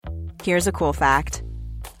Here's a cool fact.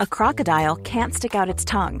 A crocodile can't stick out its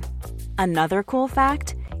tongue. Another cool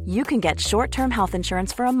fact, you can get short-term health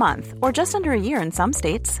insurance for a month or just under a year in some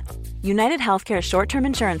states. United Healthcare short-term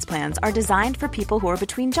insurance plans are designed for people who are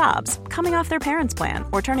between jobs, coming off their parents' plan,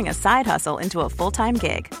 or turning a side hustle into a full-time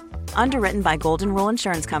gig. Underwritten by Golden Rule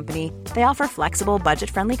Insurance Company, they offer flexible,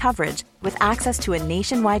 budget-friendly coverage with access to a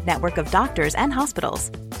nationwide network of doctors and hospitals.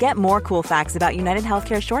 Get more cool facts about United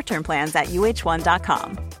Healthcare short-term plans at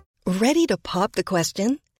uh1.com. Ready to pop the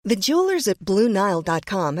question? The jewelers at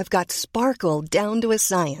BlueNile.com have got sparkle down to a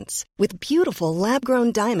science with beautiful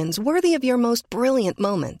lab-grown diamonds worthy of your most brilliant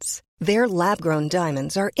moments. Their lab-grown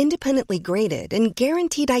diamonds are independently graded and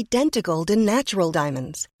guaranteed identical to natural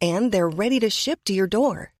diamonds, and they're ready to ship to your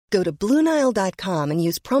door. Go to BlueNile.com and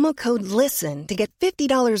use promo code LISTEN to get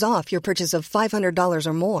 $50 off your purchase of $500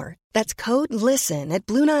 or more. That's code LISTEN at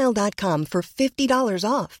BlueNile.com for $50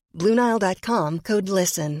 off. BlueNile.com, code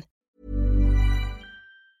LISTEN.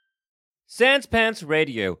 Sans Pants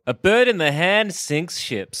Radio. A bird in the hand sinks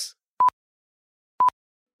ships.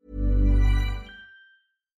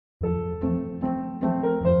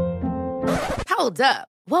 Hold up.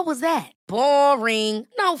 What was that? Boring.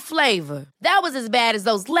 No flavor. That was as bad as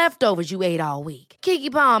those leftovers you ate all week. Keke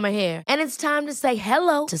Palmer here. And it's time to say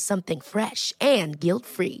hello to something fresh and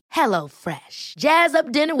guilt-free. Hello Fresh. Jazz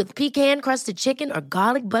up dinner with pecan-crusted chicken or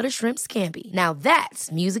garlic butter shrimp scampi. Now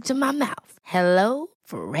that's music to my mouth. Hello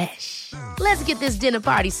Fresh. Let's get this dinner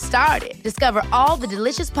party started. Discover all the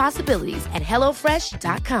delicious possibilities at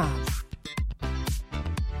HelloFresh.com.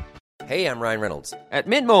 Hey, I'm Ryan Reynolds. At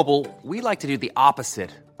Mint Mobile, we like to do the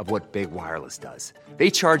opposite of what Big Wireless does. They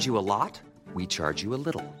charge you a lot, we charge you a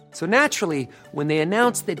little. So naturally, when they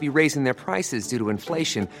announced they'd be raising their prices due to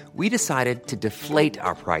inflation, we decided to deflate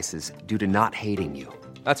our prices due to not hating you.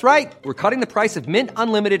 That's right. We're cutting the price of Mint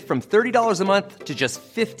Unlimited from $30 a month to just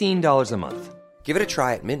 $15 a month. Give it a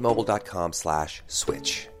try at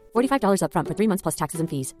mintmobile.com/switch. $45 up front for 3 months plus taxes and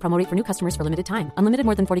fees. Promo rate for new customers for limited time. Unlimited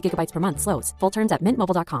more than 40 gigabytes per month. Slows full terms at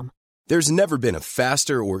mintmobile.com. There's never been a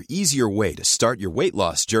faster or easier way to start your weight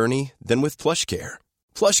loss journey than with PlushCare.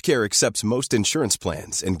 PlushCare accepts most insurance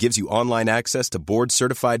plans and gives you online access to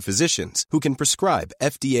board-certified physicians who can prescribe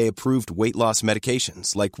FDA-approved weight loss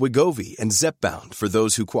medications like Wegovy and Zepbound for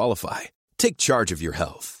those who qualify. Take charge of your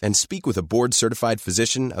health and speak with a board-certified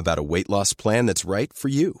physician about a weight loss plan that's right for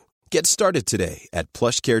you. Get started today at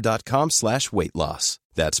plushcare.com/weight loss.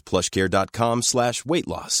 That's plushcare.com/weight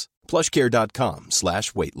loss.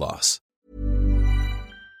 plushcare.com/weight loss.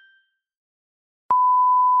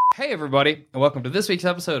 Hey everybody, and welcome to this week's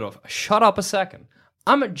episode of Shut Up a Second.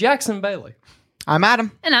 I'm Jackson Bailey. I'm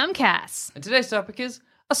Adam. And I'm Cass. And today's topic is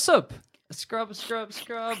a soap. A scrub.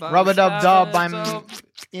 Rub-a-dub-dub. I'm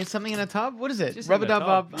in something in a tub? What is it? Just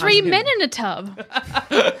Rub-a-dub-dub. Three men in a tub.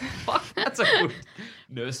 Fuck, that's a good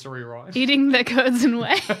nursery rhyme. Eating their curds and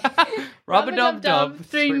whey. Rub-a-dub-dub.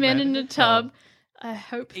 Three men in a tub. I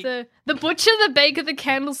hope the butcher, the baker, the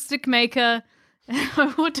candlestick maker.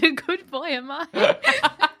 What a good boy am I.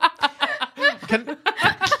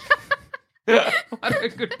 What a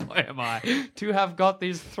good boy am I to have got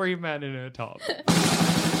these three men in a tub.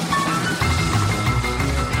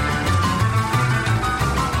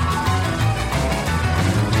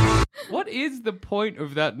 What is the point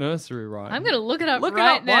of that nursery rhyme? I'm going to look it up Look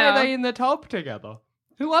right it up. now. Why are they in the tub together?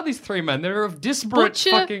 Who are these three men? They're of disparate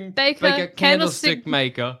Butcher, fucking baker, candlestick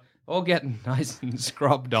maker, all getting nice and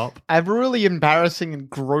scrubbed up. I have a really embarrassing and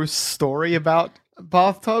gross story about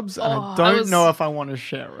bathtubs, and I don't know if I want to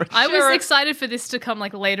share it. I was excited for this to come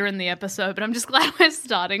like later in the episode, but I'm just glad we're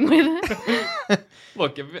starting with it.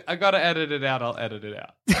 Look, if I gotta edit it out, I'll edit it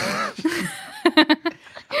out.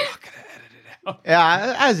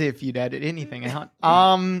 Yeah, as if you'd edit anything out.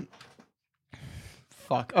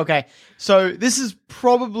 Fuck. Okay, so this is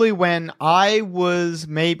probably when I was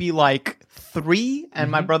maybe like 3,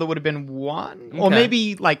 and my brother would have been 1, or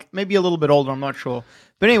maybe a little bit older. I'm not sure.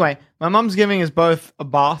 But anyway, my mum's giving us both a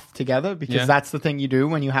bath together because that's the thing you do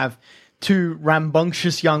when you have two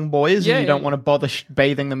rambunctious young boys and you don't want to bother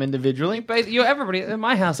bathing them individually. Everybody in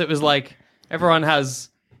my house, it was like everyone has,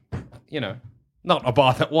 not a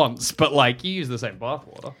bath at once, but like you use the same bath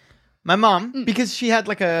water. My mum, because she had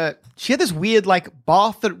this weird like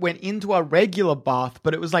bath that went into a regular bath,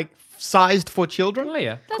 but it was like sized for children. Oh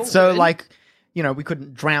yeah, so good. We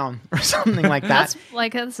couldn't drown or something like that.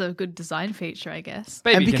 That's a good design feature, I guess.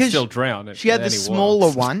 Baby can still drown. She had the smaller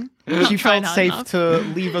one. She felt safe to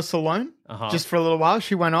leave us alone just for a little while.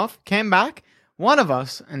 She went off, came back. One of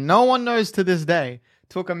us, and no one knows to this day,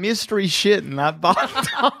 took a mystery shit in that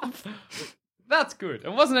bathtub. That's good.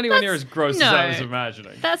 It wasn't anywhere near as gross as I was no.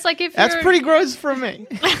 imagining. That's like if That's you're... pretty gross for me.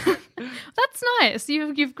 That's nice.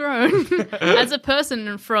 You've grown as a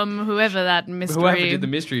person from whoever that mystery. Whoever did the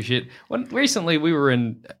mystery shit. Recently, we were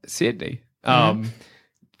in Sydney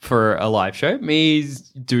for a live show. Me,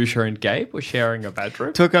 Dusha, and Gabe were sharing a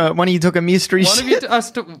bedroom. One of you took a mystery One of shit.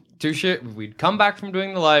 Dusha, we'd come back from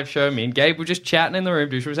doing the live show. Me and Gabe were just chatting in the room.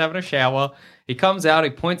 Dusha was having a shower. He comes out, he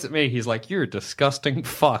points at me, he's like, "You're a disgusting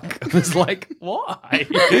fuck." I was like, "Why?"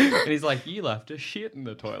 And he's like, "You left a shit in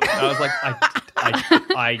the toilet." And I was like,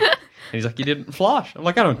 I and he's like, "You didn't flush." I'm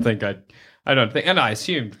like, I don't think, and I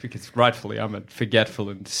assumed, because rightfully I'm a forgetful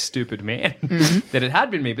and stupid man, that it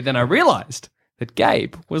had been me. But then I realized that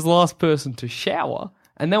Gabe was the last person to shower,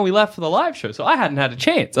 and then we left for the live show, so I hadn't had a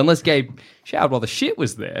chance, unless Gabe showered while the shit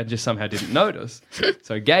was there and just somehow didn't notice.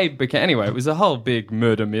 So Gabe became... Anyway, it was a whole big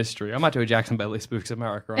murder mystery. I might do a Jackson Bailey Spooks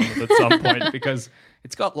America on it at some point, because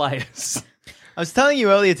it's got layers. I was telling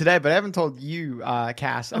you earlier today, but I haven't told you,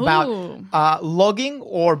 Cass, about logging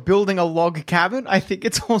or building a log cabin. I think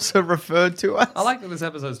it's also referred to as. I like that this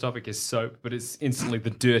episode's topic is soap, but it's instantly the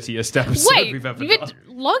dirtiest episode we've ever done.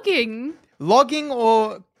 Logging? Logging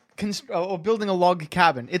or building a log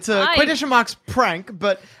cabin. It's a quotation marks prank,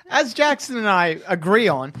 but as Jackson and I agree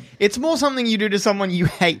on, it's more something you do to someone you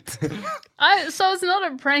hate. So it's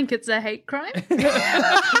not a prank, it's a hate crime?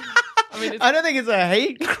 I don't think it's a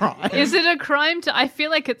hate crime. Is it a crime to... I feel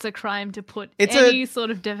like it's a crime to put any sort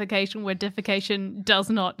of defecation where defecation does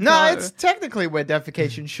not go. No, it's technically where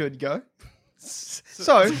defecation should go.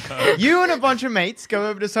 So, you and a bunch of mates go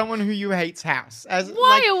over to someone who you hate's house.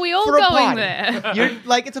 Why are we all going there? You're,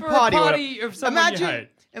 it's a party. A party of someone you hate.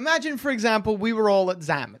 Imagine, for example, we were all at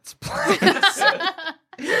Zamet's place.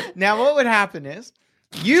 Now, what would happen is,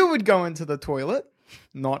 you would go into the toilet,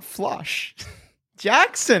 not flush.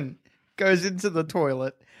 Jackson goes into the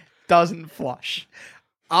toilet, doesn't flush.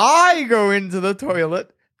 I go into the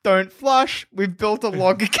toilet, don't flush. We've built a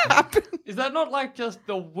log cabin. Is that not like just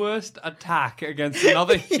the worst attack against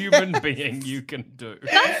another human being you can do?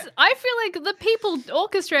 I feel like the people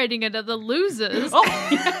orchestrating it are the losers. Oh,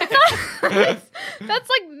 yeah. That's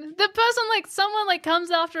like the person, like someone like comes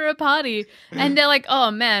after a party and they're like, "Oh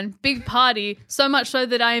man, big party. So much so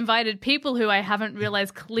that I invited people who I haven't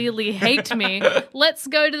realized clearly hate me. Let's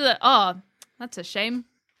go to that's a shame.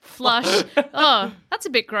 Flush. Oh, that's a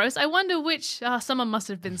bit gross. I wonder which... someone must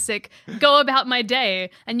have been sick. Go about my day.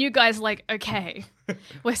 And you guys like, okay,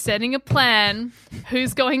 we're setting a plan.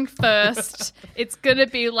 Who's going first? It's going to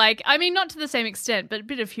be like... I mean, not to the same extent, but a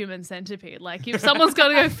bit of human centipede. Like, if someone's got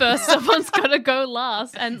to go first, someone's got to go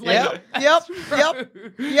last. And like... Yep.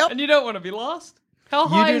 And you don't want to be last? How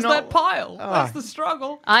high is that pile? That's the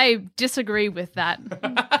struggle. I disagree with that.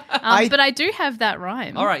 But I do have that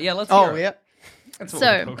rhyme. All right, yeah, let's hear it. Yeah. That's what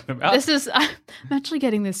we're talking about. This is... I'm actually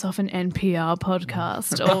getting this off an NPR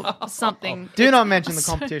podcast or something. Do not mention the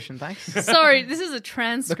competition, thanks. Sorry, this is a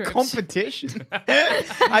transcript. The competition?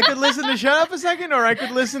 I could listen to Shut Up a Second or I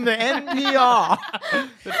could listen to NPR.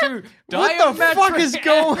 What the fuck is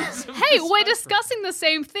going on? Hey, we're discussing the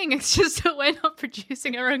same thing. It's just that we're not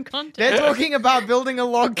producing our own content. They're talking about building a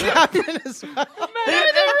log cabin as well.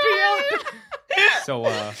 So,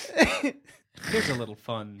 here's a little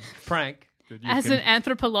fun prank. An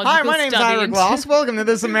anthropological Hi, my name's study Ira Glass. Welcome to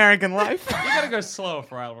This American Life. You gotta go slow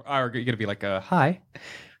for Ira. You gotta be like, hi,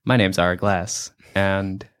 my name's Ira Glass,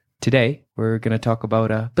 and today we're gonna talk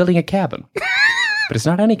about building a cabin. But it's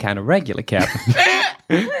not any kind of regular cabin.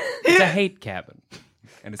 It's a hate cabin,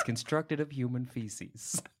 and it's constructed of human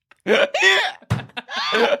feces.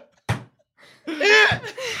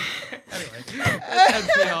 Anyway,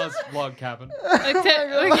 NPR's log cabin.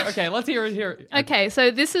 Okay, let's hear it here. Okay,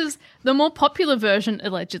 so this is the more popular version,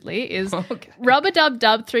 allegedly, is Rubber Dub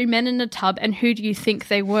Dub, 3 men in a tub, and who do you think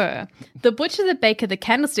they were? The butcher, the baker, the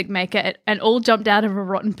candlestick maker, and all jumped out of a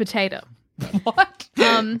rotten potato. What? What?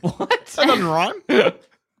 That doesn't rhyme.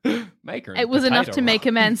 Maker. It was enough to make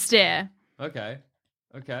a man stare. Okay.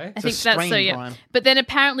 I think that's so, yeah. Rhyme. But then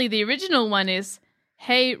apparently the original one is...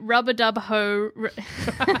 Hey, Rubber Dub Ho.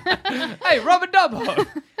 Hey, Rubber Dub Ho.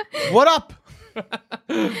 What up?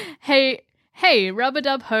 Hey, Rubber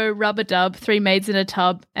Dub Ho, Rubber Dub, 3 maids in a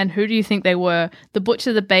tub, and who do you think they were? The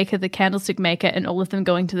butcher, the baker, the candlestick maker, and all of them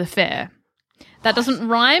going to the fair. That doesn't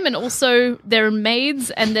rhyme, and also they're maids,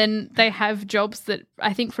 and then they have jobs that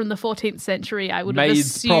I think from the 14th century I would have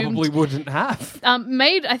assumed... Maids probably wouldn't have.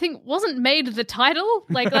 Maid, I think, wasn't maid the title?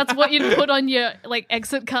 Like, that's what you'd put on your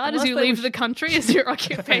exit card as you leave the country as your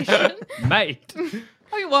occupation. Maid.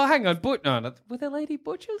 Okay, well, hang on. No, were there lady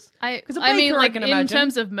butchers? I mean, like, in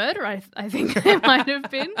terms of murder, I think they might have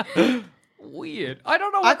been. Weird. I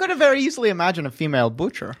don't know. I could have very easily imagined a female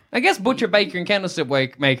butcher. I guess butcher, baker, and candlestick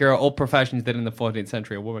maker are all professions that in the 14th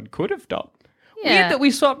century a woman could have done. Yeah. Weird that we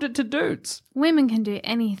swapped it to dudes. Women can do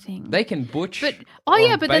anything. They can butch. But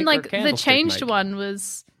or but then bake or like the candlestick changed make. one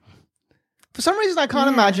was For some reason, I can't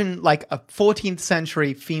imagine like a 14th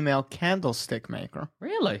century female candlestick maker.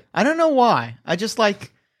 Really? I don't know why. I just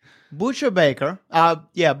like butcher baker.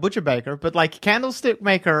 Butcher baker. But like candlestick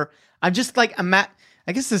maker, I'm just like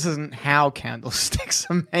I guess this isn't how candlesticks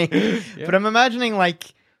are made, but I'm imagining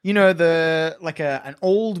like an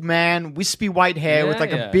old man, wispy white hair with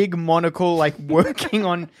like a big monocle, like working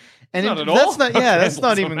on. And not at all that's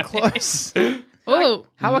not even close. oh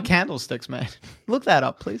How are candlesticks made? Look that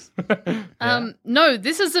up, please. no,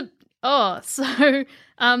 this is the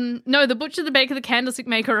butcher, the baker, the candlestick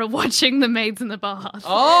maker are watching the maids in the bath.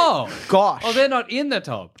 Oh. Gosh. Oh, they're not in the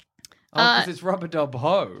tub. Oh, because it's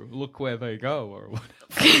rub-a-dub-ho. Look where they go, or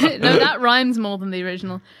whatever. No, that rhymes more than the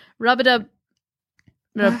original. Rub-a-dub.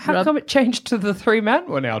 How come it changed to the three men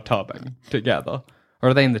were now tubbing together? Or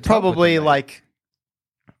are they in the tub? Probably with the maid? like,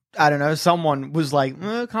 I don't know, someone was like,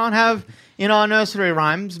 can't have in our nursery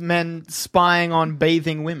rhymes men spying on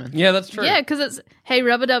bathing women. Yeah, that's true. Yeah, because it's hey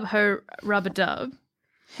rub-a-dub, ho rub-a-dub.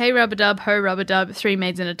 Hey rub-a-dub, ho rub-a-dub, three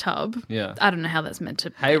maids in a tub. Yeah. I don't know how that's meant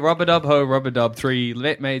to. Hey, rub-a-dub, ho, rub-a-dub, three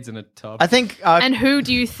maids in a tub. I think. And who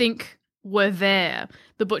do you think were there?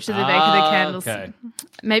 The butcher, the baker, the candlestick. Okay.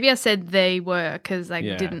 Maybe I said they were because I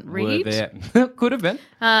didn't read. Were there. Could have been.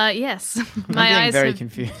 Yes, my I'm eyes very have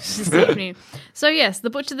confused. deceived me. So yes,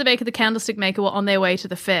 the butcher, the baker, the candlestick maker were on their way to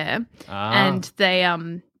the fair, and they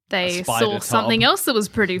A spider saw tub. something else that was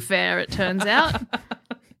pretty fair. It turns out.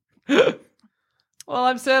 Well,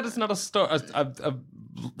 I'm sad it's not a story, a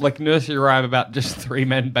like nursery rhyme about just three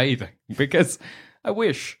men bathing, because I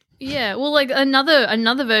wish. Yeah, well, like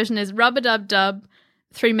another version is rub-a-dub-dub,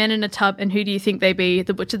 three men in a tub, and who do you think they be?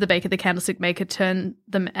 The butcher, the baker, the candlestick maker, turn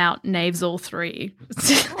them out, knaves all three.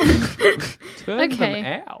 Turn Okay.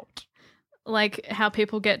 them out. Like how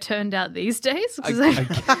people get turned out these days? 'Cause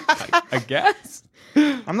I guess.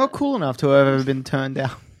 I'm not cool enough to have ever been turned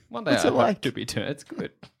down. One day What's I it hope like? to be turned. It's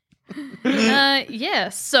good. yeah,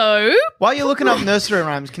 so While you're looking up nursery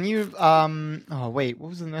rhymes, can you oh wait, what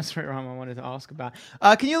was the nursery rhyme I wanted to ask about?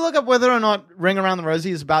 Can you look up whether or not Ring Around the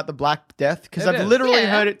Rosie is about the Black Death? Because It I've is. literally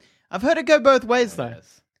Yeah. heard it. I've heard it go both ways though.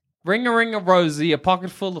 Ring a rosy, a pocket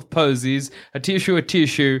full of posies, a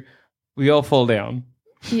tissue, we all fall down.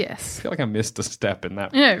 yes. I feel like I missed a step in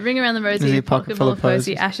that. No, ring around the Is rosy, he a pocket full of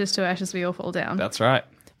posy, posies? ashes to ashes, we all fall down. That's right.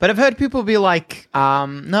 But I've heard people be like,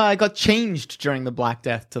 no, I got changed during the Black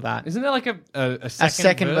Death to that. Isn't there like a A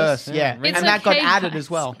second verse, yeah. It's And that got okay, added guys. as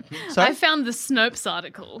well. I So, found the Snopes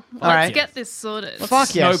article. Let's right. get this sorted.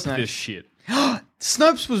 fuck yeah, Snope Snopes. this shit.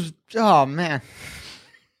 Snopes was, oh man.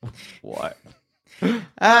 What?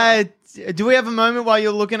 Do we have a moment while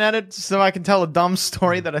you're looking at it so I can tell a dumb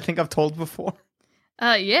story that I think I've told before?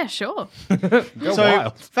 Yeah, sure. Go So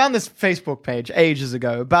wild. found this Facebook page ages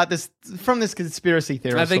ago about this from this conspiracy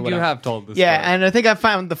theorist. I or think you whatever. have told this. Yeah, story. and I think I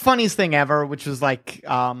found the funniest thing ever, which was like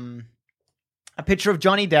a picture of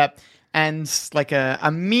Johnny Depp and like a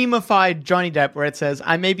memeified Johnny Depp where it says,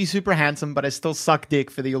 "I may be super handsome, but I still suck dick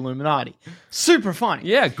for the Illuminati." Super funny.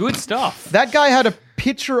 Yeah, good stuff. That guy had a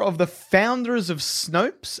picture of the founders of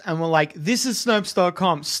Snopes and were like, "This is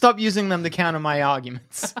Snopes.com. Stop using them to counter my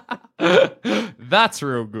arguments." That's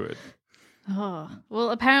real good. Oh, well,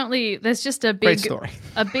 apparently there's just a Great big, story.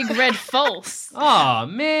 a big red false. Oh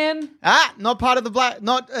man, Not part of the black,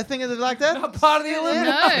 not a thing of the Black Death. not part of the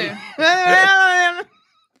Illuminati. No.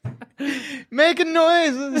 Making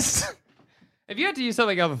noises. If you had to use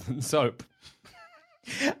something other than soap,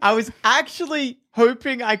 I was actually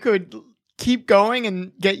hoping I could keep going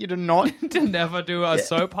and get you to not. to never do a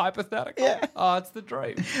soap hypothetical. Yeah. Oh, it's the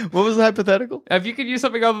dream. What was the hypothetical? If you could use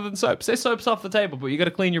something other than soap, say soap's off the table, but you got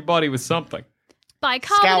to clean your body with something.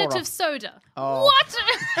 Bicarbonate Scour. of soda. Oh. What?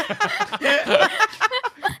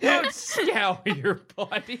 Don't scour your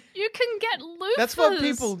body. You can get loofahs. That's what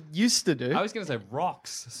people used to do. I was going to say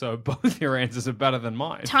rocks, so both your answers are better than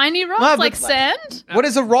mine. Tiny rocks No, but like like- sand? What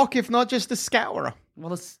is a rock if not just a scourer?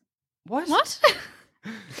 Well, it's what? What? A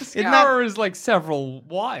Isn't scour is like several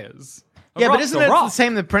wires. A Yeah, but rock's isn't a it the rock.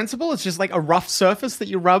 same the principle? It's just like a rough surface that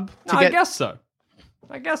you rub to No, get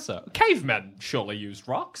I guess so. Cavemen surely used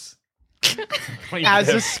rocks. Clean as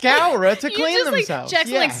their- a scourer to You clean just themselves. like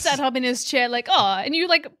Jackson like Yes. sat up in his chair like, oh, and you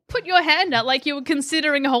like put your hand out like you were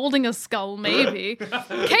considering holding a skull maybe.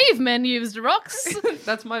 Cavemen used rocks.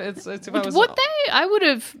 That's my. It's if I was. Would they? I would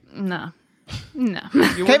have no.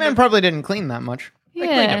 Caveman probably didn't clean that much. They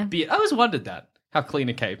clean a bit. I always wondered that how clean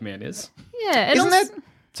a caveman is. Yeah. Isn't also, it?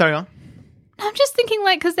 Sorry, on. I'm just thinking,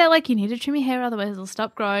 like, because they're like, you need to trim your hair, otherwise it'll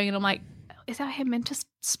stop growing. And I'm like, is our hair meant to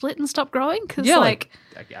split and stop growing? Because, like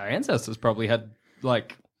our ancestors probably had,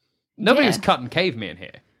 like, nobody was cutting caveman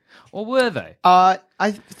hair. Or were they? I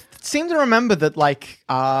seem to remember that, like,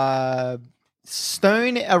 around,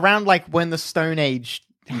 like, when the Stone Age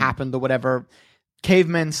happened or whatever,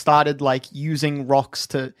 cavemen started, like, using rocks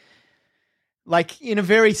to, like, in a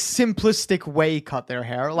very simplistic way, cut their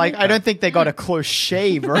hair. Like, I don't think they got a close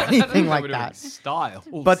shave or anything like that. Style.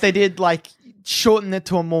 But they did, like, shorten it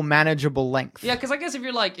to a more manageable length. Yeah, because I guess if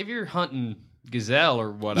you're hunting gazelle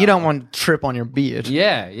or whatever, you don't want to trip on your beard.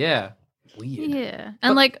 Yeah. Weird. Yeah.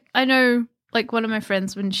 And, like, I know, like, one of my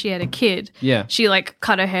friends, when she had a kid, she, like,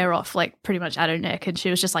 cut her hair off, like, pretty much at her neck. And she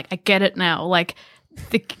was just like, I get it now. Like,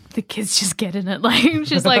 the kids just get in it. Like,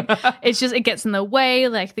 she's like, it gets in the way.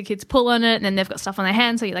 Like, the kids pull on it and then they've got stuff on their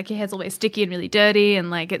hands. So, your hair's always sticky and really dirty. And,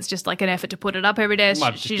 like, it's just, like, an effort to put it up every day.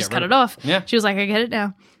 She just cut it off. Yeah. She was like, I get it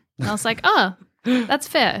now. And I was like, oh, that's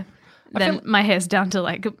fair. Then my hair's down to,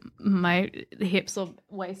 like, my hips or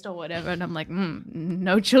waist or whatever. And I'm like,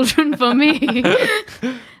 no children for me.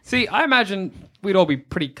 See, I imagine we'd all be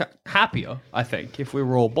pretty happier, I think, if we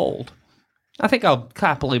were all bald. I think I'll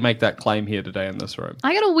happily make that claim here today in this room.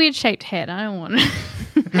 I got a weird shaped head. I don't want it.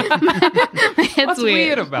 my head's What's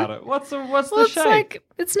weird about it? What's the shape? Like,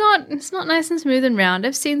 it's not nice and smooth and round.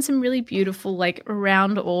 I've seen some really beautiful, like,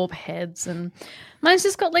 round orb heads, and mine's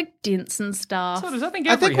just got, like, dints and stuff. So does I think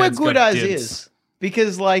we're good as is,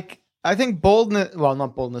 because, like, I think baldness, well,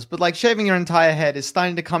 not baldness, but, like, shaving your entire head is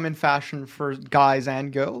starting to come in fashion for guys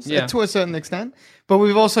and girls to a certain extent. But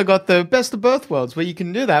we've also got the best of both worlds where you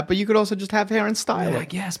can do that, but you could also just have hair and style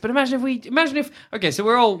it. Yes, but imagine if okay, so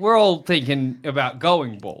we're all thinking about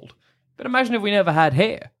going bald, but imagine if we never had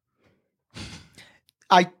hair.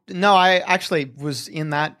 I actually was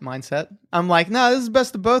in that mindset. I'm like, no, this is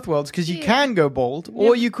best of both worlds because you can go bald,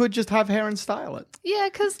 or you could just have hair and style it. Yeah,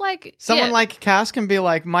 because, like, someone like Cass can be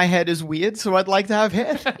like, my head is weird, so I'd like to have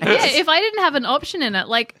hair. If I didn't have an option in it,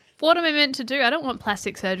 like, what am I meant to do? I don't want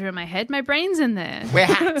plastic surgery in my head. My brain's in there. Wear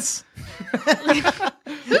hats. Who's got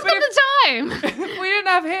the time? If we didn't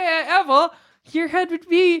have hair ever, your head would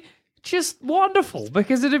be just wonderful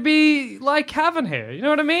because it'd be like having hair. You know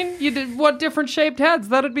what I mean? What different shaped heads?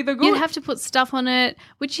 That'd be the good. You'd have to put stuff on it,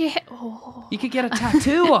 which you could get a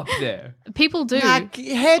tattoo up there. People do.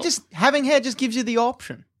 Having hair just gives you the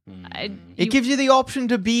option. It gives you the option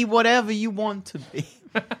to be whatever you want to be.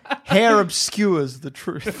 Hair obscures the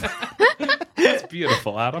truth. That's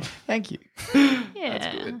beautiful, Adam. Thank you.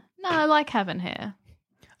 Yeah. No, I like having hair.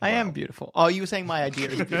 I am beautiful. Oh, you were saying my idea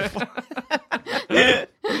is beautiful.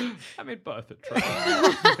 I mean, both are true.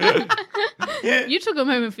 You took a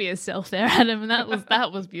moment for yourself there, Adam, and that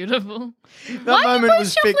was beautiful. Why are you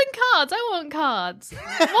both shuffling cards? I want cards.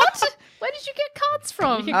 What? Where did you get cards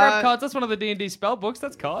from? You can grab cards. That's one of the D&D spell books.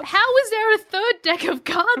 That's cards. How is there a third deck of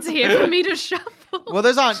cards here for me to shuffle? Well,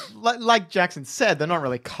 those aren't, like Jackson said, they're not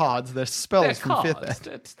really cards. They're spells from cards.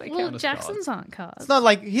 5th Ed. Well, Jackson's aren't cards. It's not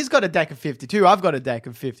like he's got a deck of 52. I've got a deck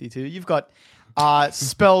of 52. You've got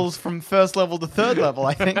spells from 1st level to 3rd level,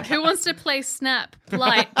 I think. Who wants to play Snap,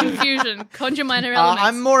 Blight, Confusion, Conjure Minor Elements?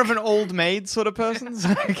 I'm more of an old maid sort of person,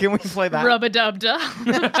 so can we play that? Rub-a-dub-dub.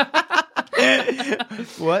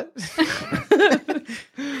 What?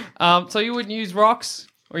 So you wouldn't use rocks?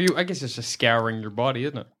 Or I guess it's just scouring your body,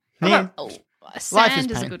 isn't it? Yeah.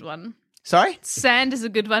 Sand is a good one. Sorry? Sand is a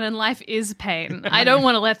good one, and life is pain. I don't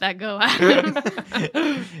want to let that go out.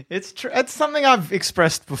 It's true. It's something I've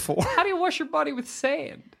expressed before. How do you wash your body with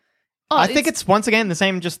sand? I think it's once again the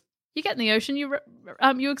same. Just you get in the ocean, you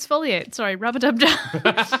exfoliate. Sorry, rub-a-dub-dub.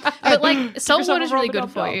 But like salt water is really good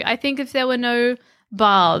for you. I think if there were no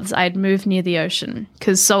baths, I'd move near the ocean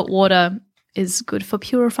because salt water is good for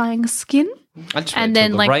purifying skin. And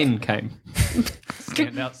then the rain came.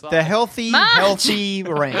 Stand outside. The healthy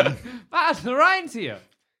rain. Marge, the rain's here.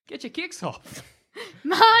 Get your kicks off.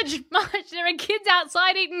 Marge, there are kids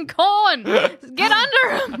outside eating corn. Get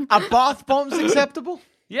under them. Are bath bombs acceptable?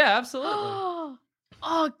 Yeah, absolutely.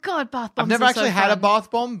 Oh, God, bath bombs I've never actually had a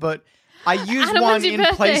bath bomb, but I use one in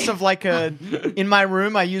place of like in my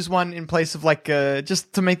room, I use one in place of like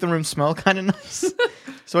just to make the room smell kind of nice.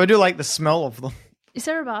 So I do like the smell of them. Is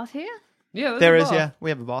there a bath here? Yeah, there is. Yeah, we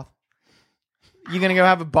have a bath. You gonna go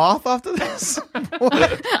have a bath after this?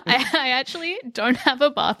 I actually don't have a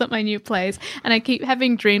bath at my new place, and I keep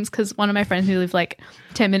having dreams because one of my friends who live like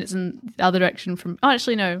 10 minutes in the other direction from. Oh,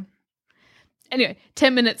 actually no. Anyway,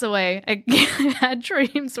 10 minutes away, I had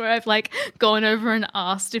dreams where I've like gone over and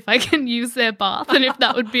asked if I can use their bath and if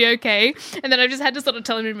that would be okay. And then I just had to sort of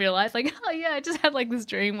tell him in real life, like, oh yeah, I just had like this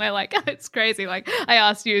dream where like, oh, it's crazy. Like I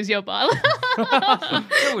asked you to use your bath.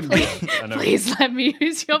 That wouldn't be- I know. Please let me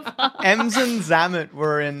use your bath. Ems and Zamet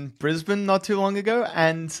were in Brisbane not too long ago,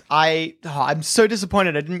 and I'm so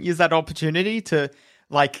disappointed I didn't use that opportunity to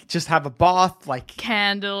like just have a bath, like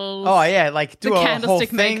Candles. oh yeah, like do The a whole candlestick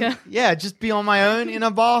thing. maker. Yeah, just be on my own in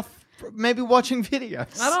a bath, maybe watching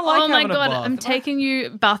videos. I don't like Oh my having a god, bath. I'm taking you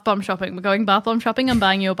bath bomb shopping. We're going bath bomb shopping. I'm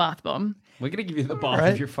buying you a bath bomb. We're going to give you the bath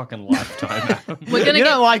Right. of your fucking lifetime, Adam. We're gonna You get.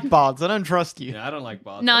 don't like baths. I don't trust you. Yeah, I don't like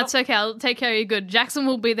baths. No, I it's okay. I'll take care of you good. Jackson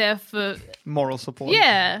will be there for. Moral support.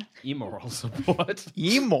 Yeah. don't- immoral support.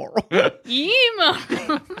 Immoral.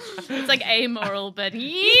 Immoral. It's like amoral, but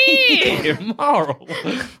yeah. Immoral.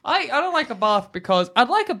 I don't like a bath because I'd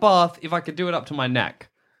like a bath if I could do it up to my neck.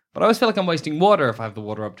 But I always feel like I'm wasting water if I have the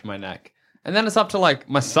water up to my neck. And then it's up to like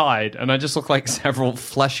my side and I just look like several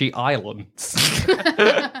fleshy islands.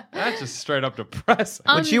 That's just straight up depressing.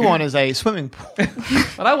 What you want is a swimming pool.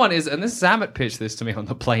 What I want is, and this Zamet pitched this to me on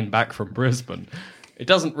the plane back from Brisbane. It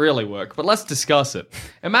doesn't really work, but let's discuss it.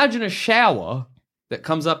 Imagine a shower that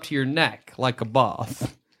comes up to your neck like a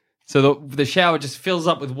bath. So the shower just fills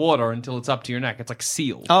up with water until it's up to your neck. It's like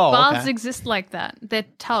sealed. Oh, Baths okay. exist like that. They're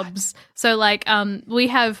tubs. So like we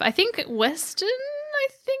have I think Western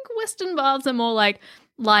baths are more like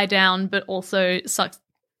lie down but also sucks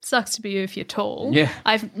to be you if you're tall. Yeah.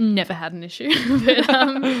 I've never had an issue. But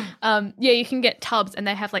yeah, you can get tubs and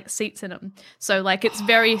they have like seats in them. So like it's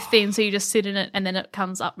very thin, so you just sit in it and then it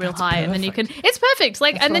comes up real high and then you can it's perfect.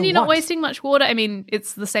 Like and then what I you're not want. wasting much water. I mean,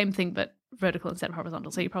 it's the same thing but vertical instead of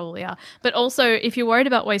horizontal, so you probably are. But also if you're worried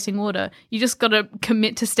about wasting water, you just gotta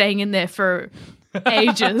commit to staying in there for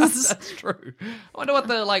ages. That's true. I wonder what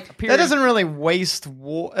the like period. That doesn't really waste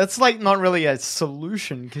water. It's like not really a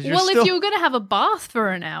solution because you're Well, still. if you were going to have a bath for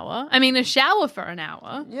an hour, I mean, a shower for an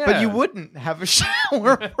hour. Yeah. But you wouldn't have a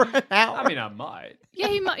shower for an hour. I mean, I might. Yeah,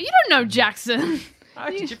 you might. You don't know, Jackson.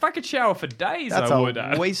 If I could shower for days, that's I a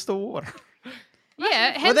would. waste of water.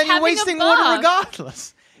 Yeah, hence Well, then you're having wasting a water bath.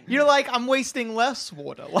 regardless. You're like, I'm wasting less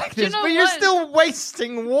water like you this, know but you're what? still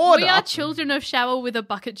wasting water. We are children of shower with a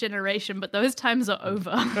bucket generation, but those times are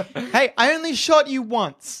over. Hey, I only shot you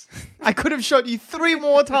once. I could have shot you 3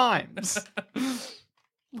 more times.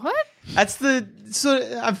 What? That's the sort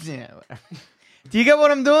of. Do you get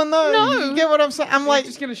what I'm doing though? No. You get what I'm saying? I'm You're like,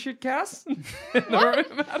 just gonna shoot Cass in the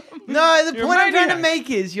room, Adam? no, the You're a point I'm trying to maniac. make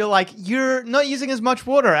is you're not using as much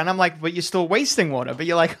water. And I'm like, but you're still wasting water. But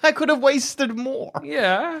you're like, I could have wasted more.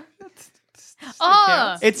 Yeah.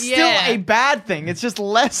 Oh, It's yeah. still a bad thing. It's just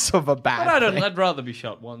less of a bad thing. I'd rather be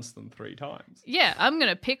shot once than 3 times. Yeah, I'm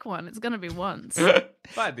gonna pick one. It's gonna be once.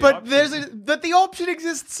 If I had the But option. the option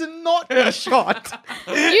exists to not be shot.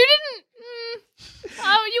 You didn't.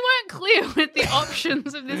 Oh, you weren't clear with the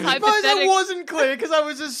options of this I suppose it hypothetical. wasn't clear because I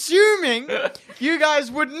was assuming you guys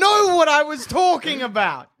would know what I was talking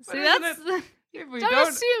about. See, Isn't that's. If we Don't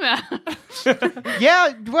assume it.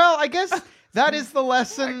 Yeah, well, I guess that is the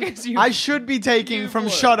lesson guess you- I should be taking you from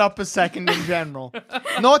would. Shut Up a Second in general.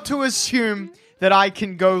 Not to assume that I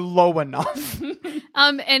can go low enough.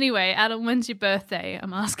 Anyway, Adam, when's your birthday?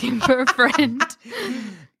 I'm asking for a friend.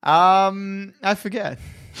 I forget.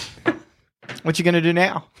 What you gonna do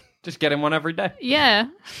now? Just get him one every day. Yeah.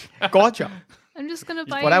 Gotcha. I'm just gonna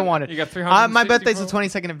buy What I wanted. You got 360 my birthday's the for-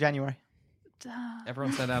 22nd of January.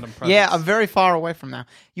 Everyone sent Adam presents. Yeah, I'm very far away from now.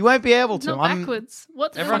 You won't be able to. Not I'm backwards.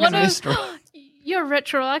 What? Everyone What has a if mystery. you're a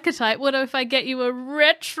retro archetype? What if I get you a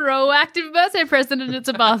retroactive birthday present and it's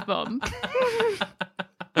a bath bomb?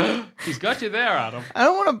 He's got you there, Adam. I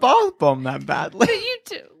don't want a bath bomb that badly.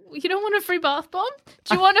 You don't want a free bath bomb?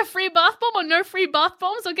 Do you want a free bath bomb or no free bath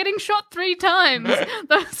bombs or getting shot 3 times?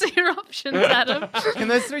 Those are your options, Adam. Can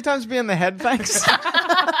those 3 times be in the head, thanks?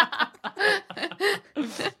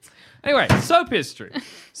 Anyway, soap history.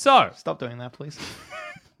 So, Stop doing that, please.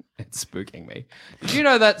 it's spooking me. Did you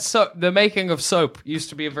know that the making of soap used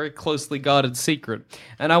to be a very closely guarded secret?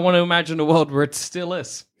 And I want to imagine a world where it still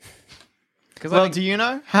is. Because Well, do you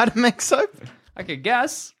know how to make soap? I could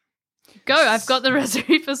guess. Go, I've got the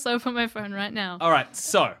recipe for soap on my phone right now. All right,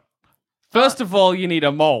 so first of all, you need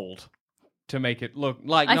a mold to make it look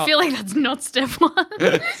like. I feel like that's not step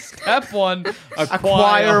 1. Step 1: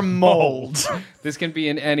 Acquire mold. This can be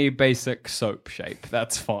in any basic soap shape.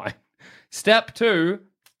 That's fine. Step 2: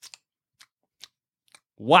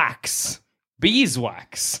 wax,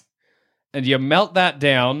 beeswax, and you melt that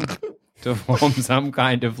down to form some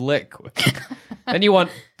kind of liquid. Then you want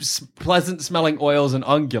pleasant-smelling oils and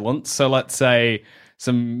ungulants. So let's say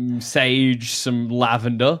some sage, some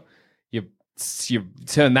lavender. You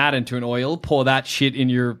turn that into an oil, pour that shit in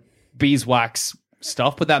your beeswax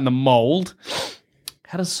stuff, put that in the mold.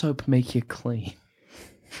 How does soap make you clean?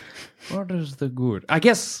 What is the good? I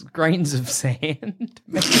guess grains of sand,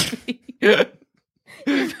 maybe.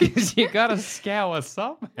 Because you gotta scour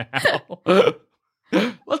somehow.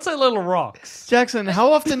 Let's say little rocks. Jackson,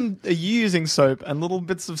 how often are you using soap and little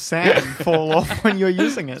bits of sand fall off when you're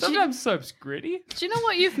using it? Sometimes soap's gritty. Do you know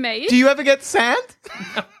what you've made? Do you ever get sand?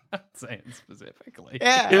 Sand specifically.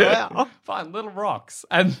 Yeah, wow. Fine, little rocks.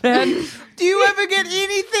 And then Do you ever get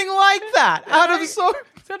anything like that out of soap?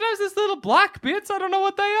 sometimes there's little black bits. I don't know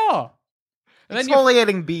what they are. And then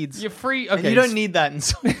Exfoliating beads. you free. And Okay, you don't need that in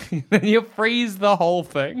soap. Then you freeze the whole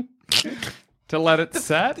thing to let it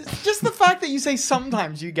set. Just the fact that you say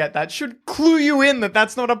sometimes you get that should clue you in that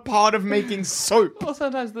that's not a part of making soap. Well,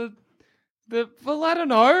 sometimes well, I don't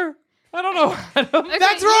know. I don't know.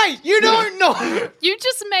 That's right. You don't know. You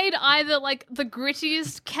just made either like the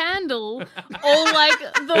grittiest candle or like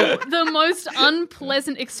the most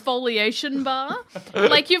unpleasant exfoliation bar.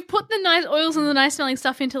 Like you've put the nice oils and the nice smelling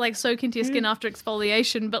stuff into like soak into your skin after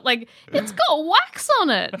exfoliation, but like it's got wax on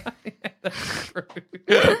it. That's true.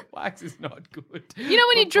 Wax is not good. You know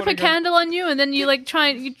when you drip a candle on you and then you like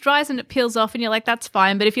you dries and it peels off and you're like that's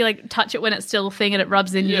fine, but if you like touch it when it's still a thing and it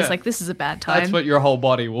rubs in, you're just like this is a bad time. That's what your whole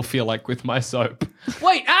body will feel like with my soap.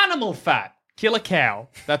 Wait, animal fat. Kill a cow.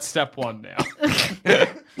 That's step one now.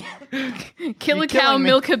 Kill a cow,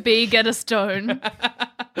 milk a bee, get a stone.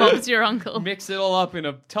 Bob's your uncle. Mix it all up in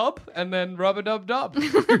a tub and then rub-a-dub-dub.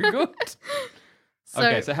 Very good.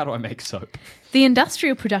 Okay, so how do I make soap? The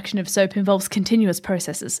industrial production of soap involves continuous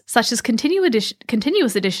processes, such as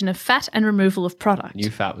continuous addition of fat and removal of product. New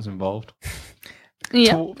fat was involved.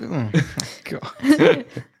 Yeah. Oh, God.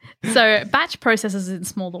 So batch processes in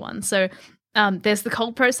smaller ones. So there's the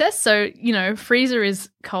cold process. So, freezer is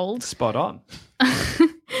cold. Spot on.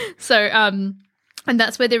 So, and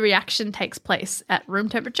that's where the reaction takes place at room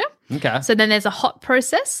temperature. Okay. So then there's a hot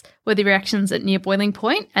process where the reaction's at near boiling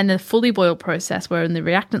point, and the fully boiled process where the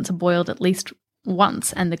reactants are boiled at least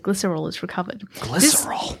once and the glycerol is recovered.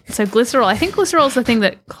 Glycerol? So glycerol, I think glycerol is the thing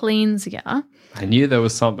that cleans you. I knew there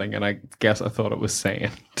was something, and I guess I thought it was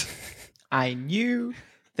sand. I knew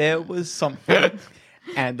there was something,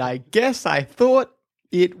 and I guess I thought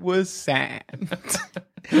it was sand.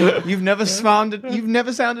 You've never sounded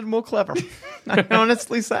more clever. I can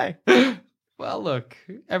honestly say. Well, look,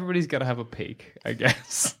 everybody's got to have a peek, I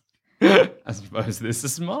guess. I suppose this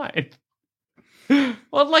is mine. Well,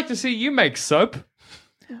 I'd like to see you make soap.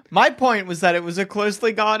 My point was that it was a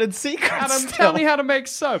closely guarded secret. Adam, tell me how to make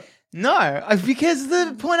soap. No, because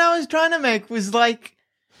the point I was trying to make was like,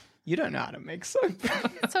 you don't know how to make soap.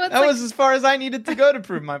 So That was as far as I needed to go to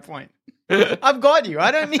prove my point. I've got you.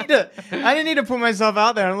 I didn't need to put myself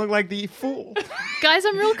out there and look like the fool. Guys,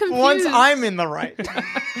 I'm real confused. Once I'm in the right.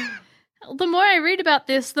 The more I read about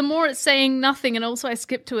this, the more it's saying nothing, and also I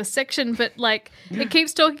skip to a section, but like it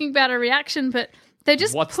keeps talking about a reaction, but they're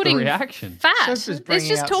just What's putting the reaction? fat. Just It's bringing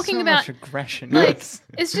just out talking so about much aggression. like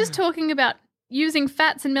it's just talking about using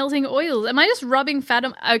fats and melting oils. Am I just rubbing fat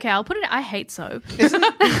on? Okay, I'll put it. I hate soap.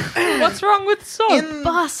 What's wrong with soap?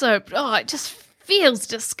 Bar soap. Oh, it just feels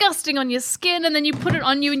disgusting on your skin, and then you put it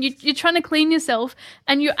on you and you're trying to clean yourself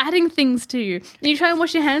and you're adding things to you. And you try and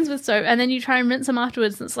wash your hands with soap and then you try and rinse them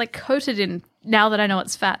afterwards and it's like coated in. Now that I know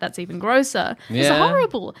it's fat, that's even grosser. It's Yeah.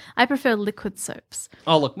 horrible. I prefer liquid soaps.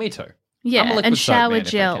 Oh, look, me too. Yeah, I'm a liquid and soap shower man if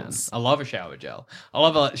I can. gels. I love a shower gel. I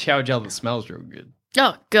love a shower gel that smells real good.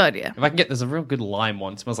 Oh, God, yeah. If I can get, there's a real good lime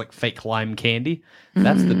one. It smells like fake lime candy.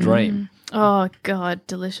 That's the dream. Oh, God,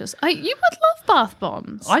 delicious. You would love bath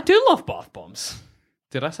bombs. I do love bath bombs.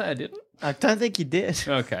 Did I say I didn't? I don't think you did.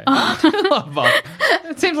 Okay. I do love bath.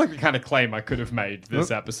 It seems like the kind of claim I could have made this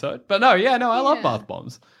episode. But no, I love bath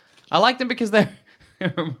bombs. I like them because they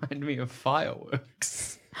remind me of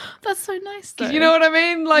fireworks. That's so nice, though. You know what I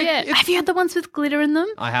mean? Like, yeah. Have you had the ones with glitter in them?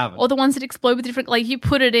 I haven't. Or the ones that explode with different, like you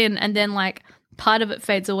put it in and then like part of it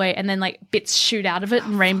fades away and then like bits shoot out of it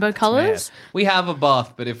in rainbow colors. We have a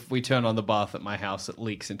bath, but if we turn on the bath at my house, it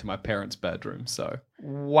leaks into my parents' bedroom. So,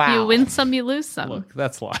 Wow. You win some, you lose some. look,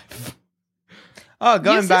 that's life. Oh,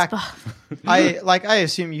 going Use this back, bath. I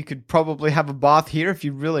assume you could probably have a bath here if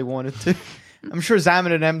you really wanted to. I'm sure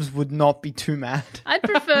Zaman and Ems would not be too mad. I'd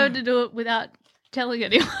prefer to do it without telling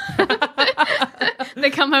anyone. They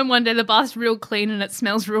come home one day, the bath's real clean and it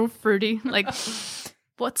smells real fruity. Like,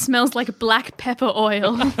 What smells like black pepper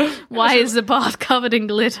oil? Why is the bath covered in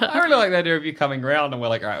glitter? I really like the idea of you coming around and we're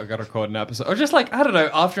like, all right, we've got to record an episode. Or just like, I don't know,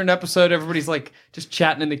 after an episode, everybody's like just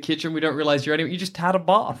chatting in the kitchen. We don't realize you're anywhere. You just had a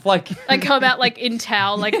bath. Like, I come out like in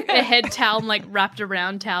towel, like a head towel and like wrapped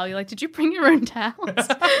around towel. You're like, did you bring your own towels?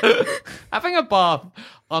 having a bath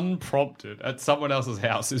unprompted at someone else's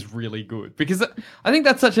house is really good because I think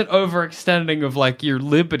that's such an overextending of like your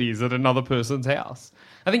liberties at another person's house.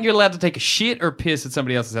 I think you're allowed to take a shit or piss at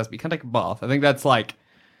somebody else's house, but you can't take a bath. I think that's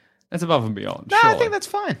above and beyond. No, surely. I think that's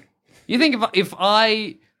fine. You think if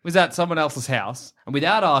I was at someone else's house and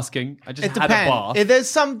without asking, I just had a bath. There's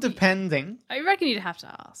some depending. I reckon you'd have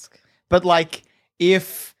to ask. But like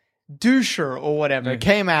if Doucher or whatever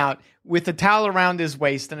came out with a towel around his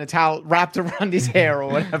waist and a towel wrapped around his hair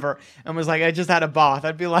or whatever and was like, I just had a bath,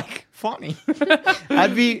 I'd be like, funny.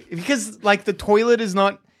 Because like the toilet is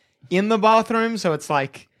not in the bathroom, so it's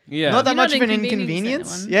like not that much of an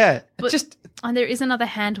inconvenience. Yeah. But and there is another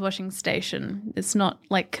hand washing station. It's not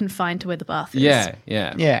like confined to where the bath is.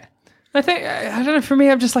 Yeah. I think, I don't know, for me,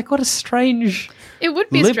 I'm just like, what a strange it would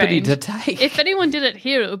be liberty strange. to take. If anyone did it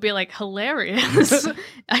here, it would be like hilarious.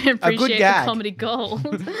 I appreciate the comedy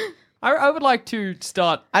gold. I would like to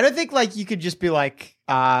start. I don't think like you could just be like,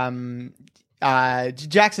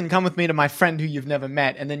 Jackson, come with me to my friend who you've never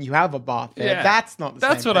met, and then you have a bath there. Yeah. That's not the same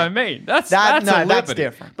That's what thing. I mean. That's a liberty. That's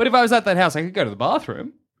different. But if I was at that house, I could go to the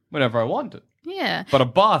bathroom whenever I wanted. Yeah. But a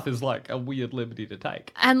bath is like a weird liberty to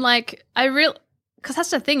take. And like, because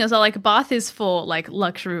that's the thing is, like, a bath is for like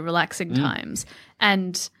luxury, relaxing times,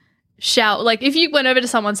 and shower. Like, if you went over to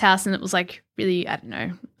someone's house and it was like really, I don't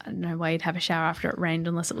know why you'd have a shower after it rained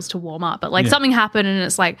unless it was to warm up. But like something happened and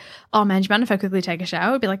it's like, oh man, do you mind if I quickly take a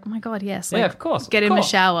shower? I'd be like, oh my god, yes. Like, yeah, of course. Get in the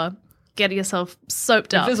shower, get yourself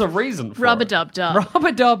soaped up. If there's a reason for Rubber-dubbed-up.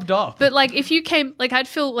 Rubber-dubbed-up. But like, if you came, like, I'd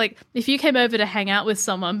feel like if you came over to hang out with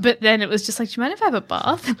someone, but then it was just like, do you mind if I have a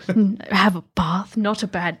bath? Have a bath? Not a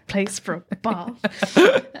bad place for a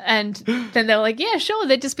bath. And then they were like, yeah, sure.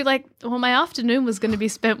 They'd just be like, well, my afternoon was going to be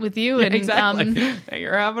spent with you. And exactly.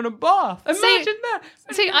 You're having a bath. Imagine that.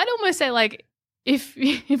 See, I'd almost say like, if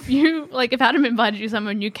you like, if Adam invited you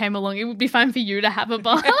somewhere and you came along, it would be fine for you to have a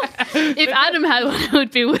bath. If Adam had one, it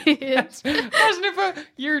would be weird. Imagine if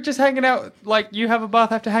you're just hanging out, like you have a bath,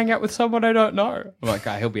 I have to hang out with someone I don't know. I'm like,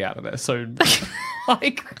 he'll be out of there soon.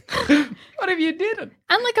 Like, what if you didn't?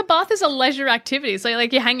 And like a bath is a leisure activity. So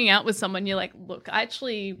like you're hanging out with someone, you're like, look, I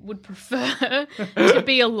actually would prefer to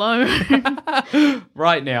be alone.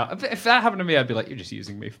 Right now. If that happened to me, I'd be like, you're just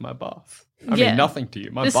using me for my bath. I mean nothing to you.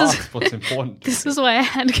 My bath is what's important. This is why I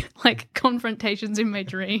had like confrontations in my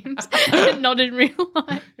dreams, not in real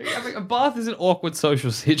life. I mean, a bath is an awkward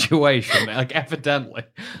social situation, like evidently.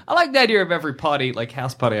 I like the idea of every party, like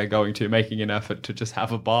house party I'm going to, making an effort to just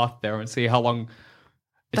have a bath there and see how long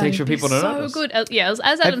it takes for people to notice. So good. Yeah,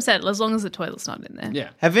 as Adam said, as long as the toilet's not in there. Yeah.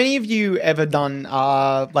 Have any of you ever done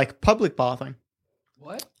like public bathing?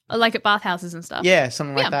 What? Like at bathhouses and stuff? Yeah,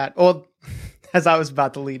 something like that. Or as I was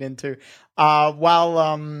about to lead into, while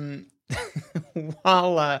on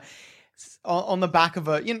the back of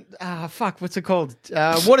a what's it called?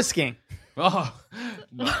 Water skiing. Oh,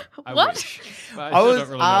 no, I What? wish. I was don't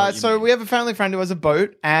really know what you so mean. we have a family friend who has a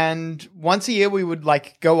boat, and once a year we would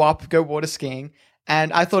like go water skiing.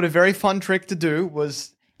 And I thought a very fun trick to do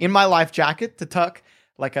was in my life jacket to tuck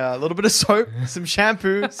like a little bit of soap, some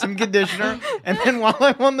shampoo, some conditioner, and then while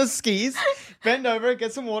I'm on the skis, bend over,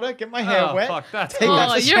 get some water, get my hair wet. Fuck, that's take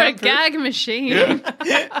out Oh, the you're a shampoo. gag machine.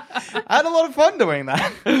 I had a lot of fun doing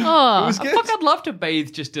that. Oh, It was good. Fuck, I'd love to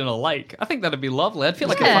bathe just in a lake. I think that'd be lovely. I'd feel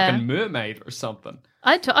like a Yeah. fucking mermaid or something.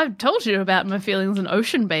 I've told you about my feelings in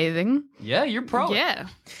ocean bathing. Yeah, you're pro. Yeah.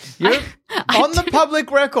 You're on the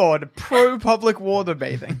public record, pro public water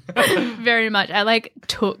bathing. Very much. I like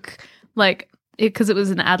took like because it was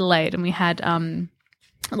in Adelaide and we had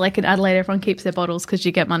like in Adelaide everyone keeps their bottles because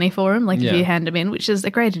you get money for them, like if Yeah. you hand them in, which is a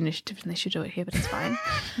great initiative and they should do it here, but it's fine.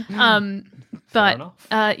 But enough.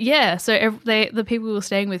 yeah, so the people we were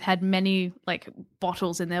staying with had many like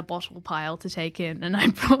bottles in their bottle pile to take in, and I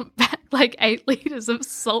brought back like 8 liters of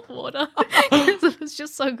salt water because it was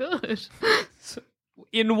just so good.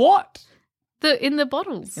 In what? In the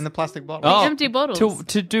bottles, In the plastic bottle. Oh, empty bottles.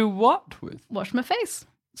 To do what with? Wash my face.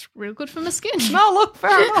 It's real good for my skin. No, look,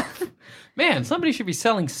 fair enough. Man, somebody should be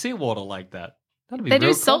selling seawater like that. That'd be They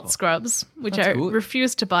real do salt clever. scrubs, which That's I good.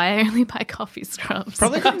 refuse to buy. I only buy coffee scrubs.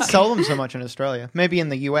 Probably didn't sell them so much in Australia. Maybe in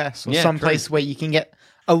the US or Yeah, some true. place where you can get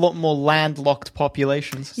a lot more landlocked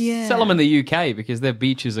populations. Yeah. Sell them in the UK because their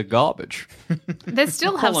beaches are garbage. They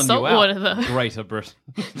still have Calling salt you out, water though. Greater Britain.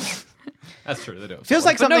 That's true, they do. Feels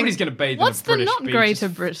like but something- nobody's going to bathe What's in the a British not beach. Greater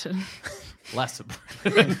Britain? Lesser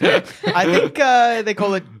Britain. I think they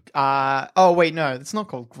call it. Oh wait, no, it's not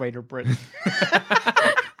called Greater Britain.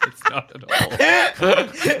 It's not at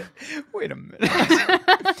all. Wait a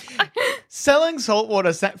minute. Selling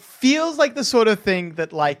saltwater feels like the sort of thing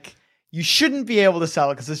that like you shouldn't be able to sell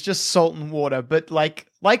because it's just salt and water, but like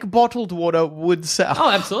bottled water would sell. Oh,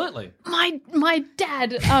 absolutely. My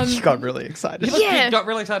dad. You got really excited. Yeah. You got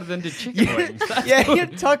really excited then did chicken wings. That's Yeah, good. you're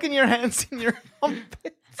tucking your hands in your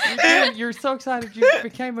armpits. You're so excited you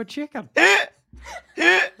became a chicken.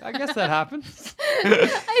 I guess that happens.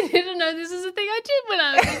 I didn't know this is a thing I did when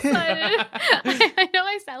I was excited. I know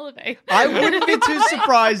I salivate. I wouldn't be too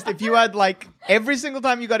surprised if you had like every single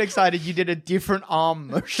time you got excited, you did a different arm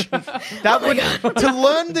motion. That would to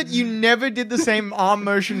learn that you never did the same arm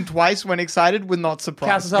motion twice when excited would not surprise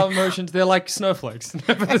Castles me. have emotions. They're like snowflakes,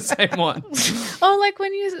 never the same one. Oh, like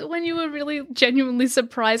when you were really genuinely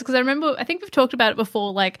surprised, because I think we've talked about it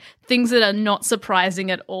before, like things that are not surprising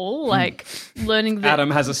at all, like learning that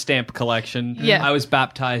Adam has a stamp collection. Yeah. I was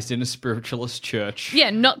baptized in a spiritualist church. yeah,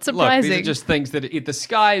 not Look, surprising. these are just things that the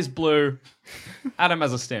sky is blue. Adam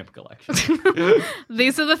has a stamp collection.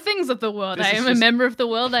 These are the things of the world. This I is am a just- member of the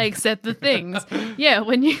world. I accept the things. Yeah,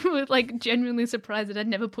 when you were like genuinely surprised that I'd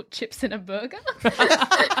never put chips in a burger.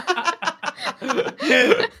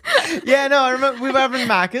 Yeah, no, I remember we were having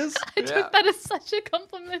Macca's. I took that as such a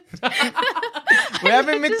compliment. We were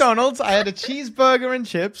having McDonald's. I had a cheeseburger and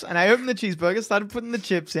chips, and I opened the cheeseburger, started putting the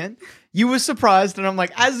chips in. You were surprised, and I'm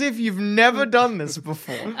like, as if you've never done this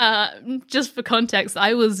before. Just for context,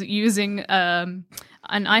 I was using an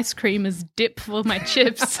ice cream as dip for my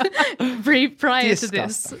chips prior to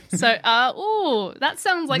this. Disgusting. So, that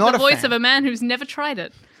sounds like Not the a voice fan. of a man who's never tried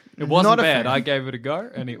it. It wasn't Not a bad. fan. I gave it a go,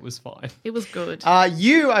 and it was fine. It was good.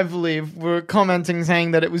 You, I believe, were commenting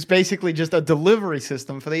saying that it was basically just a delivery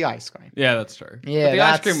system for the ice cream. Yeah, that's true. Yeah, but the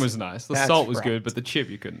ice that's- cream was nice. The that's salt was right. good, but the chip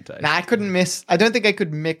you couldn't taste. Nah, I don't think I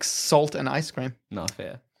could mix salt and ice cream. Not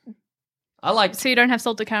fair. I like. So you don't have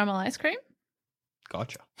salted caramel ice cream?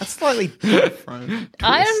 Gotcha. That's slightly different.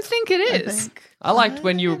 I don't think it is. I liked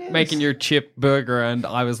when you were making your chip burger, and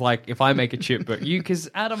I was like, if I make a chip burger, because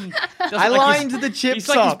Adam, doesn't I like lined the chips He's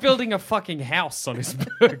like he's up. building a fucking house on his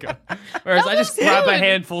burger, whereas I just grab a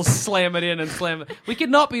handful, slam it in, and slam it. We could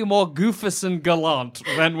not be more goofus and gallant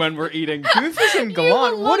than when we're eating. Goofus and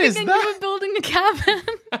gallant. You were What is logging and You that? were building a cabin.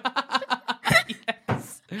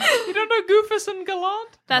 You don't know goofus and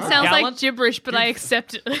gallant? That sounds like Gallant? gibberish, but I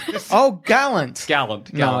accept it. Oh, gallant.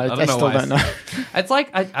 Gallant. No, I I don't know still why. don't know. It's like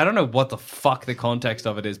I don't know what the fuck the context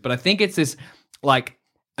of it is, but I think it's this like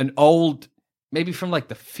an old, maybe from like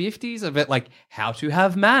the 50s of it, like how to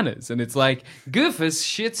have manners, and it's like Goofus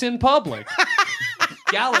shits in public.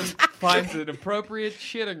 Gallant finds an appropriate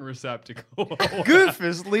shitting receptacle.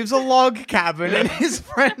 Goofus leaves a log cabin in his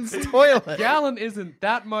friend's toilet. Gallant isn't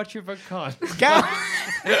that much of a cunt.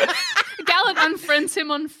 Gallant unfriends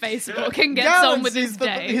him on Facebook and gets Gallant on with his sees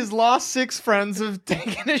that day. his last 6 friends have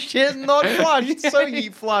taken a shit and not flushed, so he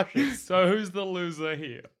flushes. So who's the loser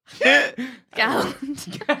here?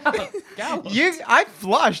 Gallant. Gallant. I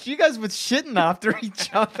flushed. You guys were shitting after each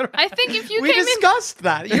other. I think if you we came in... discussed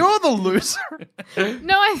that. You're the loser.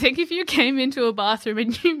 No, I think if you came into a bathroom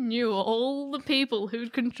and you knew all the people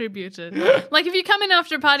who'd contributed, like if you come in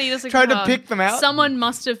after a party, you're just like, Tried to "Oh, pick them out?" Someone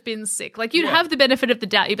must have been sick. Like you'd have the benefit of the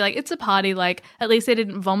doubt. You'd be like, it's a party. Like at least they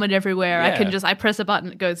didn't vomit everywhere. Yeah. I press a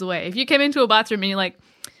button, it goes away. If you came into a bathroom and you're like,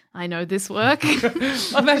 I know this work.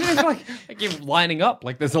 Imagine if like you're lining up,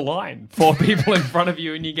 like there's a line, 4 people in front of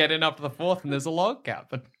you, and you get in up to the 4th, and there's a log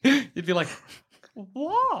cabin. You'd be like,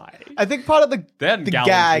 why? I think part of the Then Gallant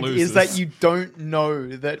gag loses. is that you don't know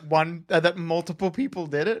that that multiple people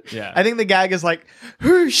did it. Yeah. I think the gag is like,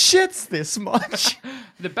 who shits this much?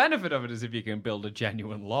 The benefit of it is if you can build a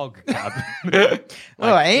genuine log cabin. Oh,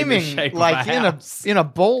 in the aiming shape of like a house. in a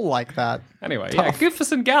bowl like that. Anyway, yeah,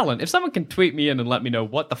 Goofus and Gallant. If someone can tweet me in and let me know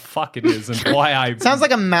what the fuck it is and why I... Sounds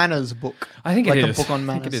like a manners book. I think like it a is. book on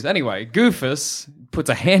I think it manners. is. Anyway, Goofus puts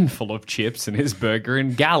a handful of chips in his burger,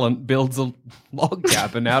 and Gallant builds a log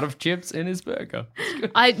cabin out of chips in his burger. It's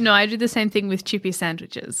good. I do the same thing with chippy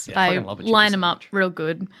sandwiches. I I fucking love a chippy line them up sandwich. real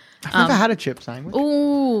good. I've never had a chip sandwich.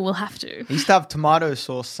 Ooh, we'll have to. I used to have tomato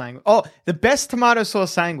sauce sandwich. Oh, the best tomato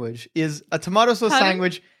sauce sandwich is a tomato sauce Pardon?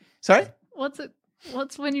 sandwich. Sorry?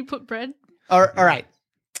 What's when you put bread? All right.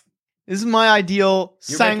 This is my ideal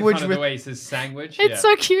You're sandwich making fun of with. the way he says sandwich. It's Yeah.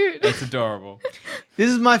 so cute. It's adorable. This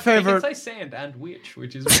is my He can favorite. say sand and which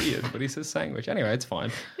is weird, but he says sandwich. Anyway, it's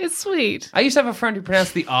fine. It's sweet. I used to have a friend who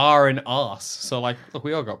pronounced the R in arse, so like, look,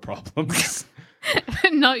 we all got problems.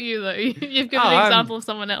 Not you though. You've given Oh, an I'm- example of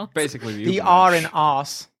someone else. Basically, The R in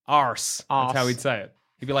arse. arse. Arse. That's how he'd say it.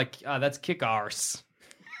 He'd be like, that's kick arse.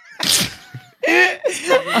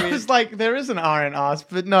 I was like, there is an R in arse,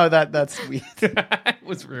 but no, that's weird. It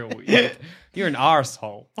was real weird. You're an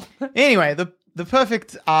arsehole. Anyway, the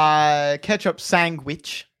perfect ketchup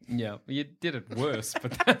sandwich. Yeah, you did it worse,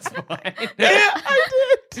 but that's fine. I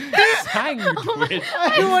did. Sandwich.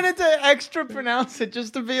 I wanted to extra pronounce it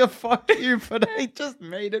just to be a fuck you, but I just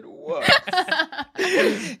made it worse.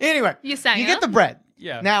 Anyway, You sang you it? get the bread.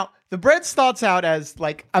 Yeah. Now, the bread starts out as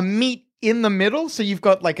like a meat in the middle, so you've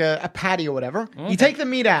got like a patty or whatever. You take the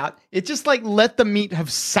meat out. It just like let the meat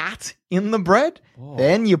have sat in the bread.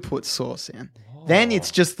 Then you put sauce in. Then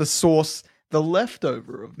it's just the sauce, the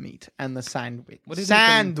leftover of meat, and the sandwich. What do you do with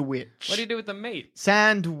Sandwich. What do you do with the meat?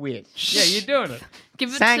 Sandwich. Yeah, you're doing it. Give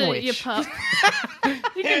it Sandwich. to your pup.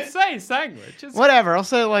 You can say sandwich. It's Whatever, I'll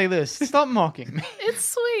say it like this. Stop mocking me. It's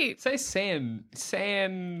sweet. Say sang.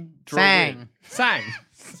 Sang. Say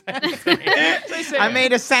I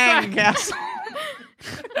made a sand castle.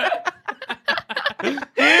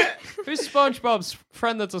 Who's SpongeBob's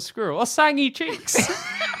friend that's a squirrel? Oh, Sangy Cheeks.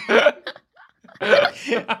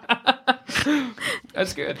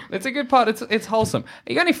 That's good. It's a good part. It's wholesome.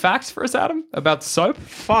 You got any facts for us, Adam, about soap?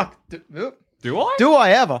 Fuck. Do I? Do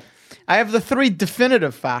I ever? I have the 3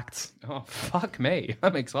 definitive facts. Oh, fuck me.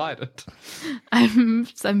 I'm excited. I'm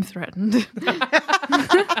threatened.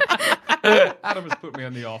 Adam has put me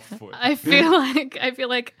on the off foot. I feel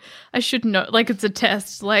like I should know. Like it's a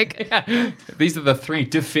test. Like These are the 3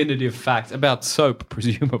 definitive facts about soap,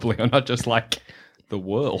 presumably, or not just like the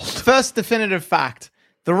world. First definitive fact.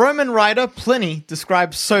 The Roman writer Pliny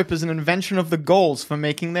describes soap as an invention of the Gauls for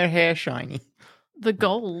making their hair shiny. the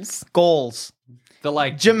goals. Gauls. The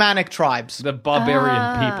like Germanic tribes. the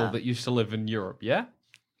barbarian people that used to live in Europe, yeah?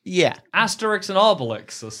 Yeah. Asterix and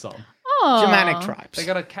Obelix or something. Oh, Germanic tribes. They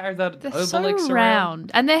gotta carry that They're Obelix so around.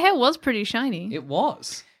 round, and their hair was pretty shiny. It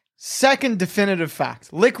was. Second definitive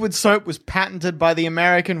fact. Liquid soap was patented by the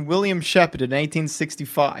American William Shepard in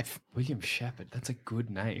 1865. William Shepard. That's a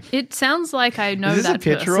good name. It sounds like I know Is this that a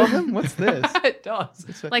picture person. of him? What's this? It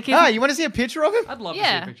does. Like his, You want to see a picture of him? I'd love to see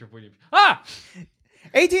Yeah. a picture of William. Ah!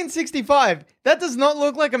 1865. That does not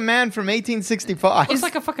look like a man from 1865. It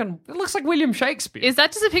looks like William Shakespeare. is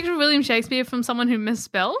that just a picture of William Shakespeare from someone who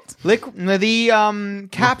misspelled? The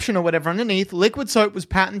caption or whatever underneath, liquid soap was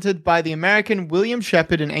patented by the American William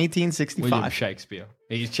Shepard in 1865. William Shakespeare.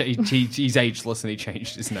 He's ageless and he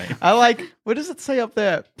changed his name. I like, what does it say up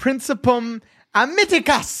there? Principum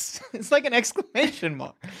Amicus. It's like an exclamation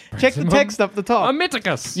mark. Check the text up the top.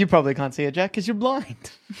 Amicus. You probably can't see it, Jack, because you're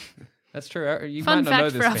blind. That's true. You Fun might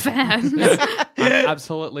not know fact for our this. fans. I'm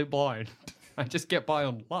absolutely blind. I just get by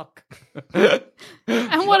on luck. And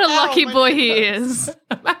what a lucky my boy he is.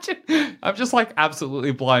 Imagine, I'm just like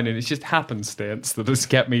absolutely blind and it's just happenstance that has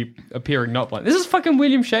kept me appearing not blind. This is fucking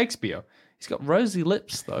William Shakespeare. He's got rosy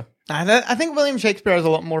lips though. I think William Shakespeare has a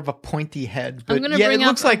lot more of a pointy head, but gonna yeah, bring it up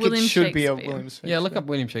looks like William it should be a Shakespeare. William Shakespeare. Yeah, look up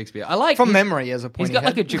William Shakespeare. I like From his- memory as a He's pointy got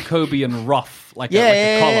head. like a Jacobean ruff, like Yeah, a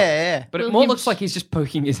yeah, collar. yeah. But it William more looks like he's just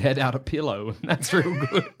poking his head out a pillow, and that's real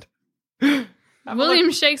good. William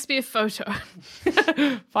Shakespeare photo.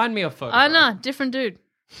 Find me a photo. Oh, no, different dude.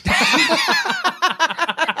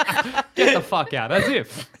 Get the fuck out, as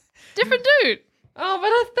if. Different dude. Oh,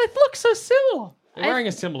 but they look so similar. They're wearing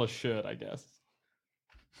a similar shirt, I guess.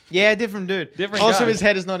 Yeah, different dude. Different also, guy. his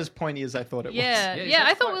head is not as pointy as I thought it Yeah, Yeah, yeah. he's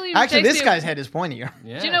I thought quite- William was. Actually, this Shakespeare... guy's head is pointier.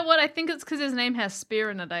 Yeah. Do you know what? I think it's because his name has spear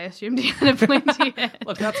in it. I assumed he had a pointy head.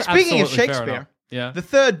 Look, that's Speaking of absolutely fair Shakespeare, enough. Yeah. the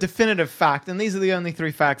third definitive fact, and these are the only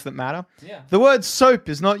 3 facts that matter. Yeah. The word soap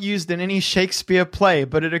is not used in any Shakespeare play,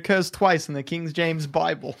 but it occurs twice in the King James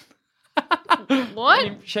Bible. What?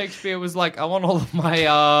 William Shakespeare was like, I want all of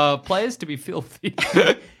my players to be filthy.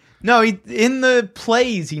 No, in the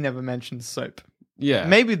plays he never mentions soap. Yeah.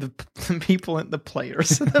 Maybe the people in the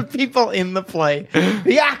players, the people in the play,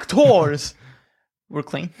 the actors were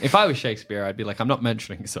clean. If I was Shakespeare, I'd be like, I'm not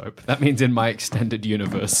mentioning soap. That means in my extended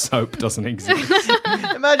universe, soap doesn't exist.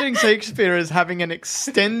 Imagining Shakespeare as having an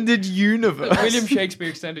extended universe. William Shakespeare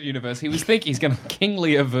extended universe. He was thinking he's going to King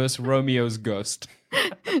Lear verse Romeo's ghost.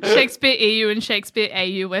 Shakespeare EU and Shakespeare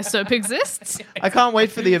AU where soap exists. I can't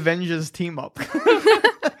wait for the Avengers team up.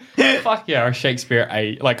 Fuck yeah, a Shakespeare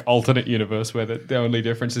alternate universe where the only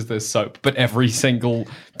difference is there's soap, but every single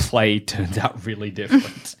play turns out really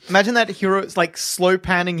different. Imagine that hero, it's like slow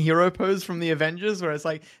panning hero pose from the Avengers where it's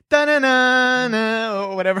like da-na-na-na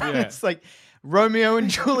or whatever. Yeah. It's like Romeo and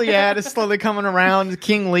Juliet is slowly coming around,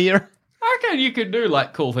 King Lear. I reckon you could do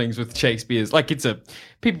like cool things with Shakespeare's. Like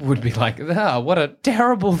people would be like, what a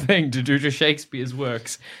terrible thing to do to Shakespeare's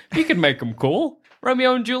works. You could make them cool.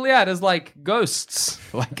 Romeo and Juliet as like ghosts,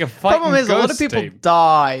 like a fighting Problem is, a lot of ghost people team.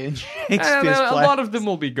 die in Shakespeare's And a play. lot of them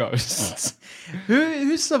will be ghosts.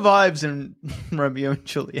 Who survives in Romeo and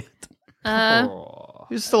Juliet?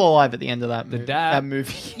 Who's still alive at the end of that movie? dad. That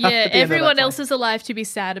movie. Yeah, At the end of that everyone play. else is alive to be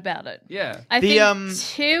sad about it. Yeah. I The, think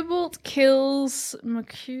Tybalt kills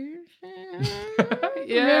Mercury.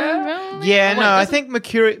 Yeah. Yeah, no, I doesn't- think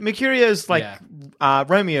Mercurio's like Yeah.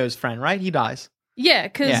 Romeo's friend, right? He dies. Yeah,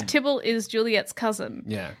 because Yeah. Tybalt is Juliet's cousin.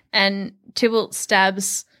 Yeah. And Tybalt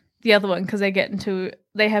stabs the other one because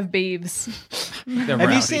they have beeves. They're Have you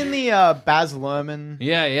rowdy. seen the Baz Luhrmann?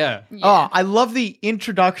 Yeah, yeah. Oh, I love the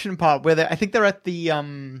introduction part where I think they're at the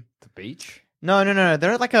The beach? No.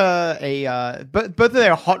 They're at like both of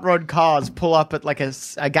their hot rod cars pull up at like a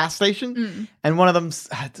gas station, and one of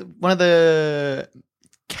the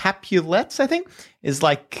Capulets, I think, is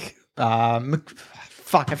like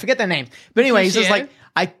fuck, I forget their name. But anyway, he's just Mercutio? like,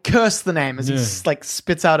 I curse the name as he like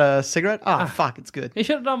spits out a cigarette. Oh fuck, it's good. He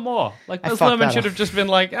should have done more. Like, I Baz fucked Luhrmann that should up. have just been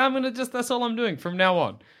like, that's all I'm doing from now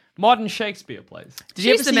on. Modern Shakespeare plays. Did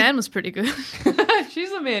you ever She's the see? Man was pretty good.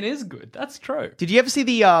 She's the Man is good. That's true. Did you ever see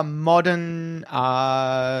the modern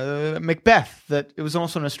Macbeth? That it was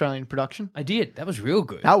also an Australian production. I did. That was real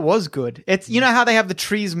good. That was good. It's you know how they have the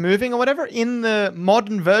trees moving or whatever? In the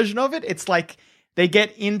modern version of it, it's like they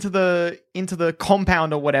get into the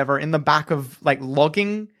compound or whatever in the back of like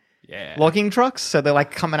logging trucks. So they're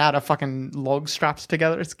like coming out of fucking log straps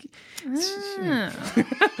together.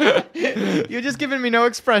 You're just giving me no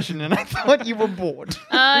expression and I thought you were bored.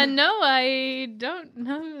 No, I don't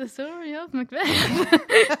know the story of Macbeth.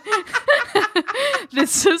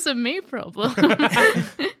 This is a me problem.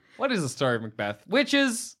 What is the story of Macbeth?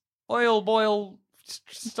 Witches, oil, boil,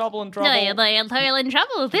 stubble and trouble. Toil in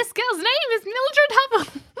trouble. This girl's name is Mildred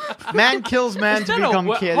Hubble. Man kills man to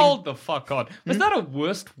become king. Hold the fuck on. Was that a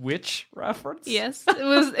Worst Witch reference? Yes,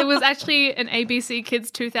 it was actually an ABC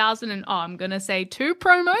Kids 2000 and I'm gonna say 2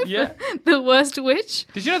 promo for Yeah. The Worst Witch.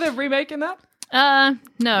 Did you know they're remaking that? No.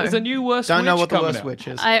 There's a new Worst Witch Don't know what the coming worst out. witch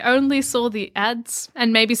is. I only saw the ads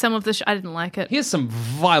and maybe some of the I didn't like it. Here's some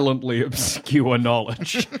violently obscure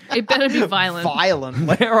knowledge. It better be violent.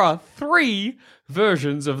 Violent. There are 3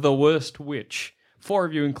 versions of The Worst Witch. 4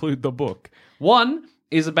 of you include the book. One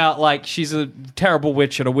is about, like, she's a terrible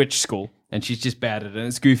witch at a witch school, and she's just bad at it, and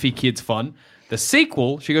it's goofy kids fun. The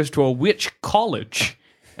sequel, she goes to a witch college,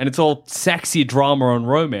 and it's all sexy drama and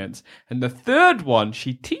romance. And the third one,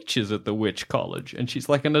 she teaches at the witch college, and she's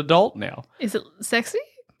like an adult now. Is it sexy?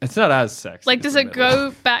 It's not as sexy. Like, does it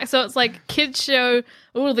go back? So it's like kids show.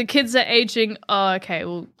 Oh, the kids are aging. Oh, okay.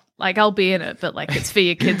 Well, like I'll be in it, but like it's for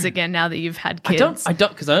your kids again now that you've had kids. I don't,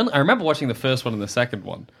 because I remember watching the first one and the second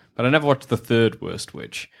one, but I never watched the third Worst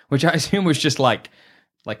Witch, which I assume was just like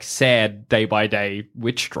sad day by day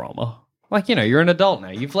witch drama. Like, you know, you're an adult now.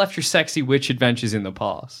 You've left your sexy witch adventures in the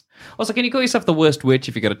past. Also, can you call yourself the worst witch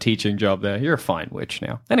if you got a teaching job there? You're a fine witch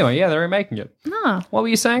now. Anyway, yeah, they're remaking it. Ah. What were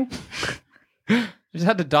you saying? You just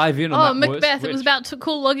had to dive in on Oh, that Worst Macbeth. It Witch. was about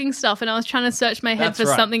cool logging stuff, and I was trying to search my head That's for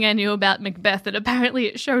right. something I knew about Macbeth, and apparently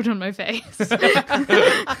it showed on my face.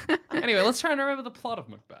 Anyway, let's try and remember the plot of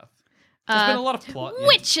Macbeth. There's been a lot of plot. yeah.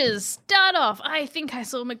 Witches, start off. I think I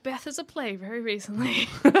saw Macbeth as a play very recently.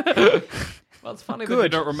 Well, it's funny that you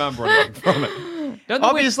Good. don't remember anything from it. Don't the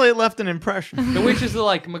Obviously, it left an impression. The witches are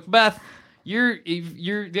like, Macbeth, you're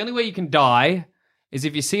the only way you can die is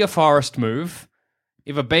if you see a forest move,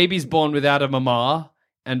 if a baby's born without a mama,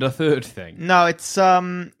 and a third thing. No, it's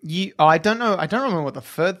you. Oh, I don't know. I don't remember what the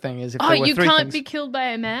third thing is. If Oh, there were you 3 can't things. be killed by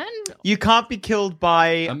a man? You can't be killed by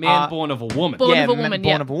A man born of a woman. Born yeah, of a ma- woman,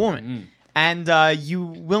 born yeah. of a woman, and you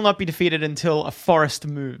will not be defeated until a forest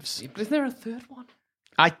moves. Isn't there a third one?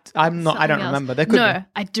 I'm not. I don't Something else. remember. There could No, be.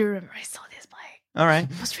 I do remember I saw this play. All right.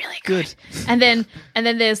 It was really good. And then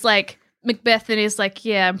there's like Macbeth, and he's like,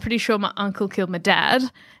 yeah, I'm pretty sure my uncle killed my dad,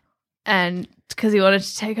 and because he wanted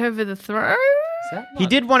to take over the throne. He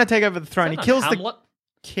did want to take over the throne. He kills Hamlet?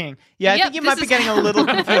 the king. Yeah, I Yep, think you this might be is getting a little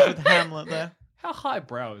confused with Hamlet there. How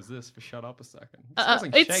highbrow is this? For shut up a second. This sounds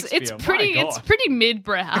like It's Shakespeare, my pretty God.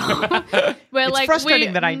 mid-brow. Where It's like frustrating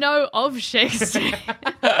we that I- know of Shakespeare.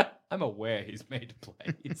 I'm aware he's made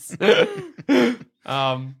plays.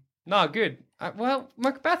 No, good. Well,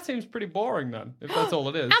 Macbeth seems pretty boring then, if that's all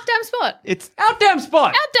it is. Out damn spot. It's Out damn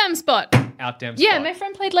spot! Out damn spot. Out damn spot. Yeah, my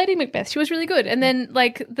friend played Lady Macbeth. She was really good. And then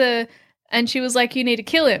and she was like, you need to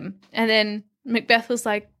kill him. And then Macbeth was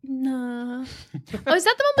like, no. Oh, is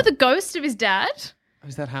that the one with the ghost of his dad? Oh,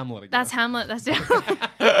 is that Hamlet again? That's Hamlet. That's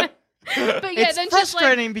Hamlet. But yeah, It's then she's like,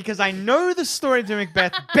 frustrating because I know the story to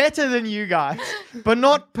Macbeth better than you guys, but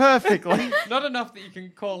not perfectly. Not enough that you can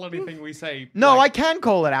call anything we say. No, I like, can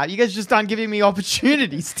call it out. You guys just aren't giving me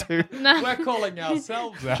opportunities to. We're calling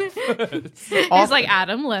ourselves out first. he's like,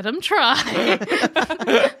 Adam, let him try.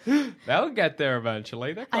 They'll get there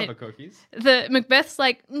eventually. They're clever cookies. The Macbeth's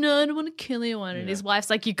like, no, I don't want to kill anyone. And his wife's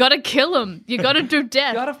like, you gotta kill him. You gotta do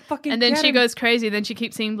death. Gotta fucking And then get she him. goes crazy. Then she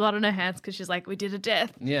keeps seeing blood on her hands because she's like, we did a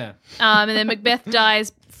death. Yeah. And then Macbeth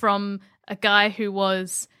dies from a guy who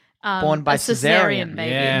was Born by a cesarean cesarean.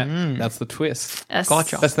 baby. Yeah, that's the twist.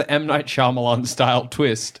 Gotcha. That's the M. Night Shyamalan style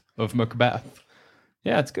twist of Macbeth.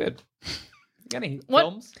 Yeah, it's good. You got any What?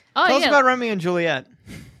 films? Oh, Tell yeah. us about Romeo and Juliet.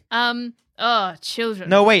 Children.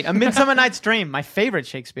 No, wait. A Midsummer Night's Dream, my favorite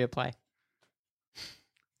Shakespeare play.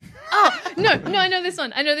 No, I know this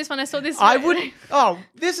one. I saw this. I would. Oh,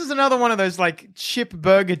 this is another one of those like chip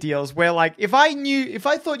burger deals where like if I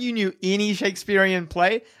thought you knew any Shakespearean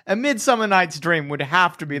play, A Midsummer Night's Dream would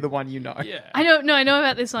have to be the one you know. Yeah. I know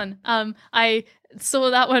about this one. I saw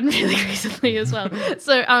that one really recently as well.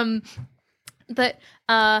 So,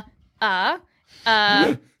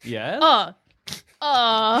 Yes.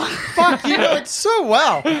 Fuck, you know it so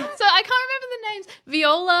well. So I can't remember the names.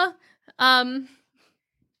 Viola,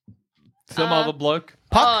 Some other bloke.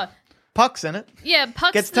 Puck's in it. yeah,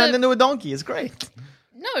 Puck's Gets turned the, into a donkey. It's great.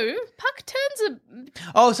 No, Puck turns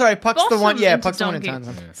Oh, sorry. Puck's the one. Bottom Yeah, into Puck's the one who donkey.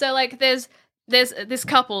 turns him. So like there's this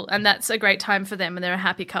couple and that's a great time for them and they're a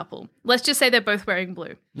happy couple. Let's just say they're both wearing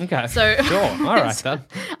blue. Okay. So Sure. All right, then.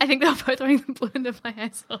 I think they're both wearing the blue and they're my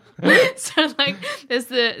eyes off. So like there's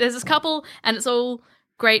this couple and it's all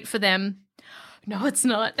great for them. No, it's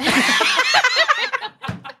not.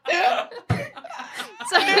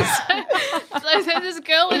 So there's this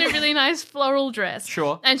girl in a really nice floral dress.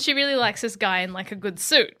 Sure. And she really likes this guy in like a good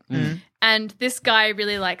suit. And this guy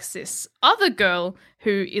really likes this other girl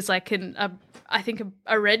who is like in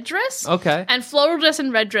a red dress. Okay. And floral dress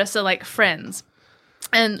and red dress are like friends.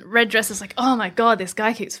 And red dress is like, oh my God, this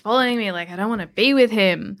guy keeps following me. Like, I don't want to be with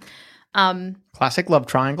him. Classic love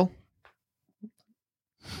triangle.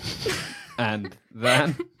 And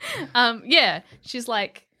then? Yeah. She's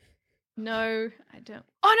like, no, I don't.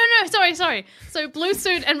 Oh, no, sorry. So blue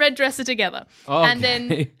suit and red dress are together.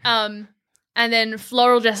 Okay. And then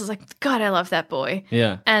floral dress is like, God, I love that boy.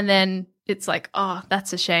 Yeah. And then it's like, oh,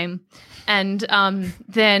 that's a shame. And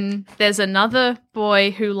then there's another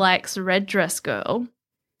boy who likes red dress girl.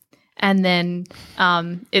 And then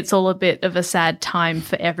it's all a bit of a sad time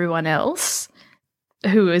for everyone else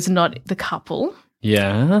who is not the couple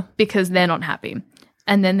Yeah. because they're not happy.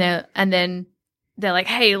 And then they're like,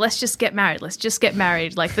 hey, let's just get married.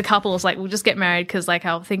 Like the couple is like, we'll just get married because like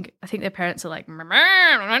I think their parents are like,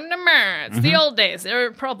 it's the old days. There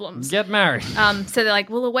are problems. Get married. So they're like,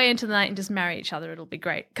 we'll away into the night and just marry each other. It'll be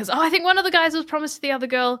great. Because I think one of the guys was promised to the other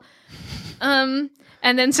girl.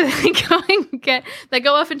 And then so they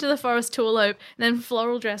go off into the forest to elope. And then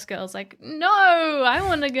floral dress girl's like, no, I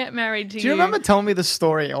want to get married to you. Do you remember telling me the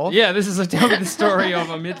story of? Yeah, this is tell me the story of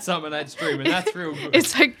A Midsummer Night's Dream, and that's real good.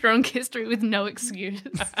 It's like drunk history with no excuse.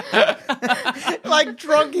 Like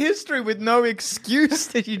drunk history with no excuse,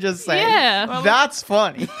 did you just say? Yeah. That's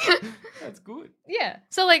funny. That's good. Yeah.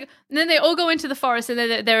 So like then they all go into the forest and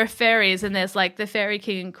then there are fairies and there's like the fairy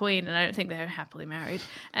king and queen and I don't think they're happily married.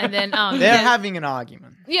 And then They're having an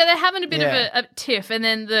argument. yeah, they're having a bit Yeah. of a tiff and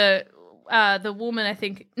then the woman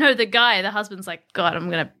the guy, the husband's like, God, I'm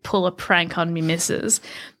going to pull a prank on me missus.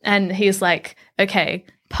 And he's like, okay,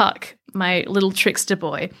 Puck, my little trickster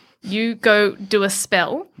boy, you go do a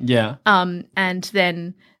spell Yeah. and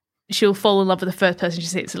then she'll fall in love with the first person she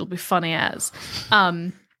sees. It'll be funny as.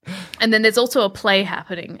 And then there's also a play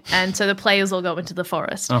happening. And so the players all go into the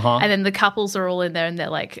forest. Uh-huh. And then the couples are all in there and they're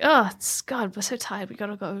like, oh, God, we're so tired. We got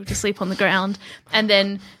to go to sleep on the ground. And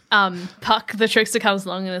then Puck, the trickster, comes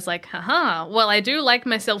along and is like, haha, well, I do like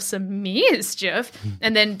myself some mischief.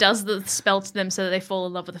 And then does the spell to them so that they fall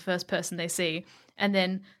in love with the first person they see. And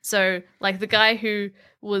then, so, like, the guy who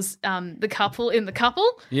was the couple in the couple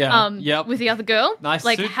Yep. with the other girl. Nice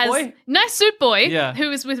like, suit has, boy? Nice suit boy Yeah.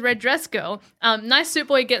 who is with red dress girl. Nice suit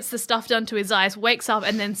boy gets the stuff done to his eyes, wakes up,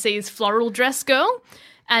 and then sees floral dress girl.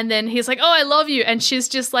 And then he's like, oh, I love you. And she's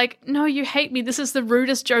just like, no, you hate me. This is the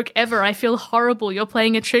rudest joke ever. I feel horrible. You're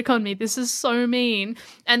playing a trick on me. This is so mean.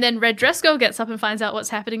 And then red dress girl gets up and finds out what's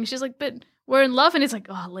happening. She's like, but we're in love. And he's like,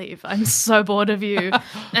 oh, leave. I'm so bored of you.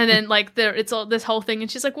 And then like it's all this whole thing. And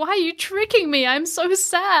she's like, why are you tricking me? I'm so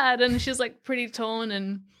sad. And she's like pretty torn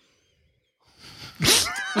and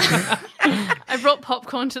I brought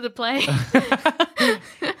popcorn to the play.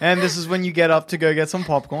 And this is when you get up to go get some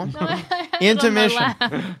popcorn. I had it on my Intermission.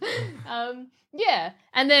 lap. Yeah,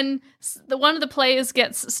 and then one of the players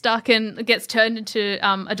gets stuck and gets turned into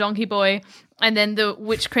a donkey boy, and then the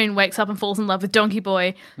witch queen wakes up and falls in love with Donkey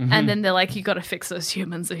Boy, and then they're like, "You got to fix those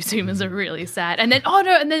humans. Those humans are really sad." And then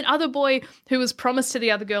and then other boy who was promised to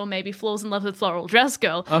the other girl maybe falls in love with Floral Dress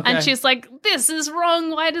Girl, and she's like, "This is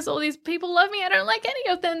wrong. Why does all these people love me? I don't like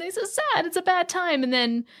any of them. This is sad. It's a bad time." And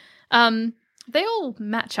then they all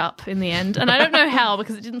match up in the end, and I don't know how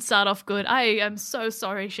because it didn't start off good. I am so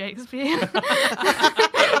sorry, Shakespeare.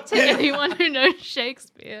 To anyone who knows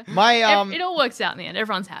Shakespeare, it all works out in the end.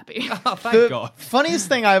 Everyone's happy. Oh, thank God. Funniest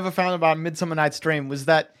thing I ever found about Midsummer Night's Dream was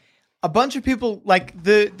that a bunch of people, like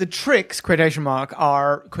the tricks, quotation marks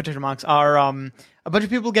are a bunch of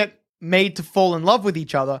people get made to fall in love with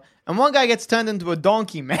each other, and one guy gets turned into a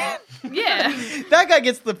donkey man. Yeah, that guy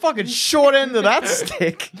gets the fucking short end of that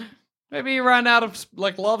stick. Maybe he ran out of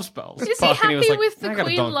love spells. Is he happy with the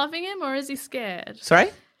queen loving him, or is he scared? Sorry?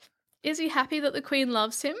 Is he happy that the queen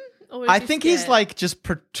loves him? Or is I he think scared? he's like just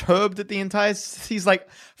perturbed at the entire. He's like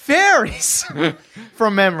fairies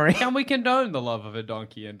from memory. Can we condone the love of a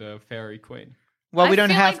donkey and a fairy queen? Well, we I don't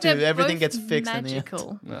feel have like to. they're Everything both gets fixed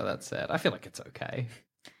magical. in the end. No, that's sad. I feel like it's okay.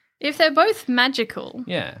 If they're both magical,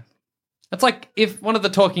 Yeah. It's like if one of the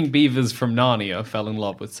talking beavers from Narnia fell in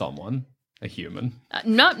love with someone, a human.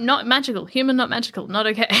 not magical. Human, not magical. Not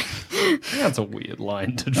okay. That's a weird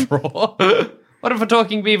line to draw. What if a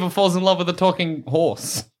talking beaver falls in love with a talking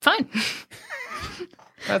horse? Fine.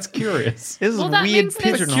 That's curious. This is Well, a that weird means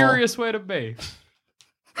there's It's a pigeonhole. curious way to be.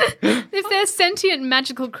 If they're sentient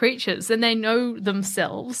magical creatures, then they know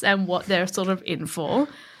themselves and what they're sort of in for.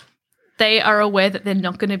 They are aware that they're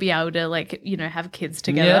not going to be able to, have kids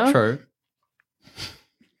together. Yeah, true.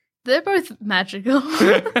 They're both magical.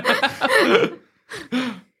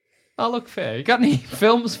 Oh, look, fair. You got any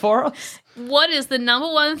films for us? What is the number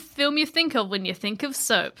one film you think of when you think of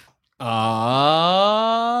soap?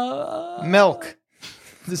 Milk.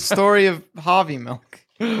 The story of Harvey Milk.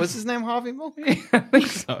 Was his name Harvey Milk? I think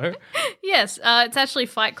so. Yes, it's actually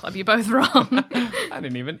Fight Club. You're both wrong. I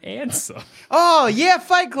didn't even answer. Oh, yeah,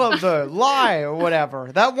 Fight Club, though. Lie or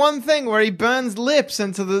whatever. That one thing where he burns lips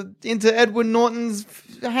into Edward Norton's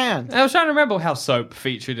hand. I was trying to remember how soap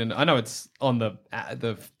featured in. I know it's on the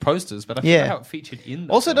posters, but I forget how it featured in.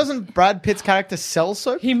 Also, film. doesn't Brad Pitt's character sell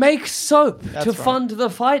soap? He makes soap That's to right. fund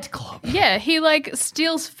the Fight Club? Yeah, he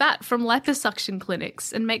steals fat from liposuction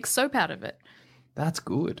clinics and makes soap out of it. That's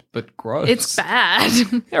good, but gross. It's bad.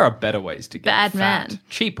 There are better ways to get Bad fat. man.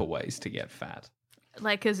 Cheaper ways to get fat.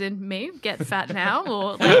 Like as in me, get fat now,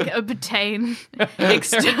 or like obtain There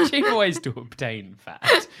extra. are cheaper ways to obtain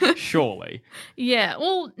fat, surely. Yeah,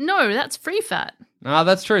 well, no, that's free fat. No,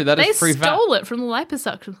 that's true. That They is free fat. stole it from the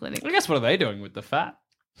liposuction clinic. I guess what are they doing with the fat?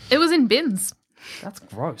 It was in bins. That's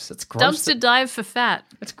gross. That's gross. Dumpster dive for fat.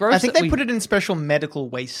 It's gross. I think they put it in special medical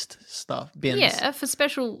waste stuff bins. Yeah, for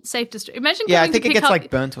special safe distribution. Imagine Yeah, I coming think to it pick gets up,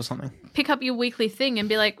 burnt or something. pick up your weekly thing and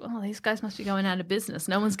be like, oh, these guys must be going out of business.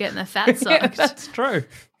 No one's getting their fat sucked. Yeah, that's true.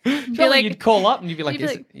 Surely like- you'd call up and you'd be like, you'd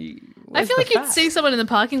be "Is like- it- I where's feel the like you'd fat?" see someone in the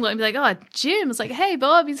parking lot and be like, oh, Jim. It's like, hey,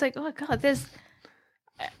 Bob. He's like, oh, God,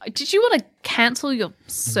 did you want to cancel your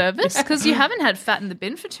service? Because you haven't had fat in the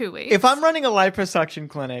bin for 2 weeks. If I'm running a liposuction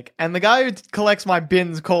clinic and the guy who collects my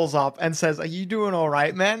bins calls up and says, "Are you doing all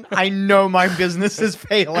right, man?" I know my business is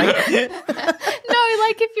failing. No,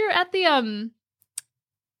 like if you're at the,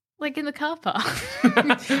 like in the car park.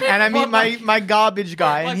 And I meet my garbage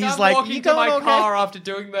guy, and he's I'm like, walking "You to my going okay?" car after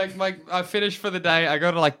doing I finished for the day. I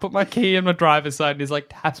go to put my key in my driver's side, and he's like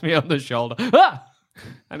taps me on the shoulder. Ah!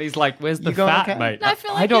 And he's like, "Where's the You going fat, okay? mate?" No, I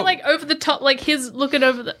feel like you're like over the top, like he's looking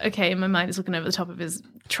over the, okay, in my mind he's looking over the top of his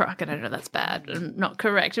truck, and I know that's bad and not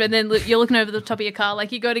correct. And then you're looking over the top of your car,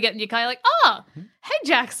 like you go to get in your car, you're like, oh, hey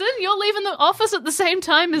Jackson, you're leaving the office at the same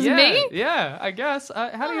time as me? Yeah, I guess.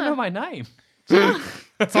 How do you know my name?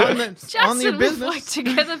 It's on, on your Jackson, we've worked business.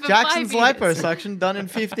 together for Jackson's 5 years. liposuction done in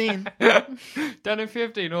 15. Done in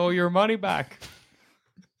 15, or your money back.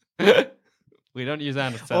 We don't use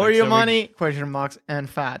anesthetics. Or your so money, question marks, and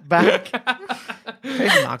fat. Back.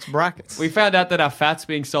 Question marks, brackets. We found out that our fat's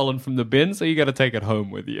being stolen from the bin, so you got to take it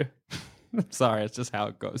home with you. Sorry, it's just how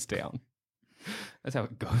it goes down. That's how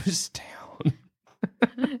it goes down.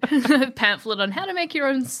 Pamphlet on how to make your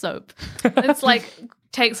own soap. It's like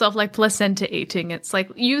takes off like placenta eating. It's like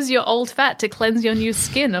use your old fat to cleanse your new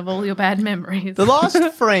skin of all your bad memories. The last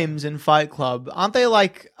frames in Fight Club, aren't they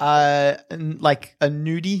like a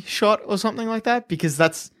nudie shot or something like that? Because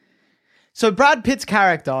that's... So Brad Pitt's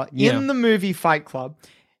character in the movie Fight Club,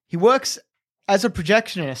 he works as a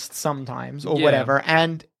projectionist sometimes or whatever,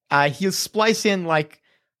 and he'll splice in like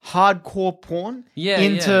hardcore porn Yeah,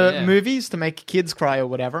 into yeah. movies to make kids cry or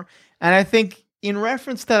whatever. And I think in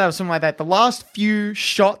reference to that or something like that, the last few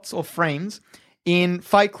shots or frames in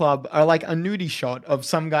Fight Club are like a nudie shot of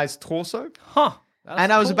some guy's torso. Huh.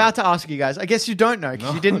 And I was about to ask you guys, I guess you don't know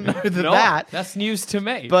because you didn't know that. That's news to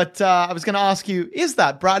me. But I was going to ask you, is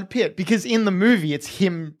that Brad Pitt? Because in the movie, it's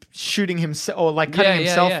him shooting himself or like cutting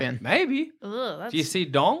himself in. Maybe. Ugh, that's Do you see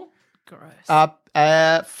dong? gross.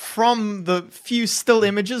 From the few still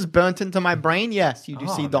images burnt into my brain, yes, you do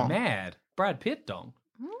see dong. Mad. Brad Pitt dong.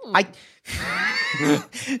 I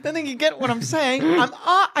don't think you get what I'm saying.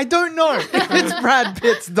 I don't know if it's Brad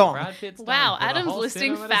Pitt's dong. Brad Pitt's dong. Wow, For the Adam's whole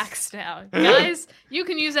listing cinema. facts now. Guys, you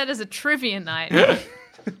can use that as a trivia night.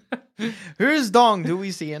 Whose dong do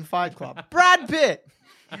we see in Fight Club? Brad Pitt.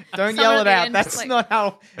 Don't Someone yell at it the out. end That's just like- not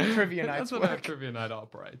how trivia nights That's what our work. trivia night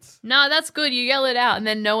operates. No, that's good. You yell it out, and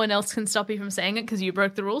then no one else can stop you from saying it because you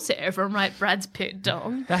broke the rules. So everyone write Brad's Pitt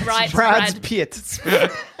dong. Right, Brad's Brad, Pitt.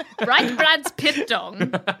 Right, Brad's Pitt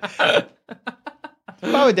dong.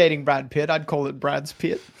 If I were dating Brad Pitt, I'd call it Brad's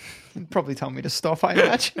Pitt. He'd probably tell me to stop, I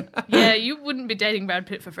imagine. Yeah, you wouldn't be dating Brad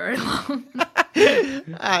Pitt for very long.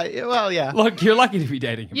 Well, yeah. Look, you're lucky to be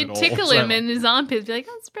dating him You'd at all. tickle so- him in his armpits, be like,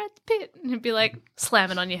 "Oh, it's Brad Pitt," and he'd be like, slam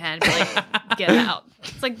it on your hand, be like, "Get out."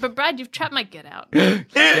 It's like, "But Brad, you've trapped my get out." Get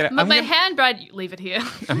it. But my hand, Brad, you leave it here.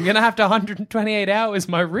 I'm going to have to 128 hours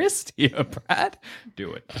my wrist here, Brad.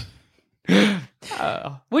 Do it.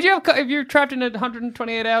 Would you have, if you're trapped in a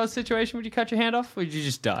 128 hour situation, would you cut your hand off or would you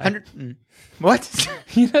just die? What?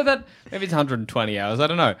 You know that? Maybe it's 120 hours. I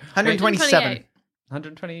don't know. 127.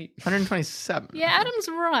 120. 127. Yeah, Adam's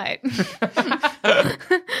right.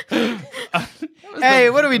 Hey,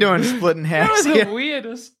 what are we doing splitting That hairs was the here?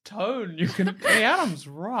 weirdest tone you can. Hey, Adam's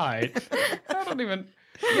right. I don't even.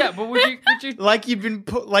 Yeah, but would you? Like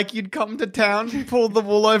you'd come to town, pulled the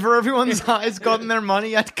wool over everyone's eyes, gotten their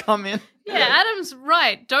money, had to come in. Yeah, Adam's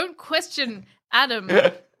right. Don't question Adam.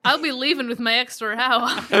 I'll be leaving with my extra hour.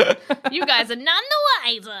 You guys are none the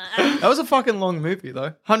wiser. That was a fucking long movie, though.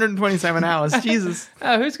 127 hours. Jesus.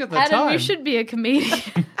 Oh, who's got the Adam, time? you should be a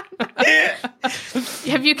comedian.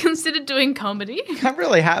 Have you considered doing comedy? I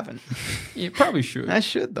really haven't. You probably should. I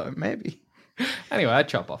should, though, maybe. Anyway, I'd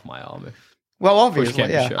chop off my arm if. Well, Push obviously, came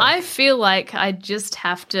to yeah. shove. I feel like I just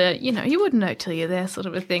have to, you wouldn't know till you're there sort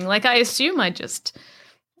of a thing. Like, I assume I just,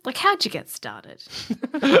 like, how'd you get started?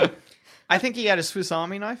 I think he had a Swiss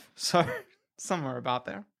Army knife, so somewhere about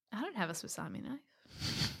there. I don't have a Swiss Army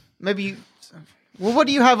knife. Maybe. Well, what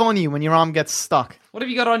do you have on you when your arm gets stuck? What have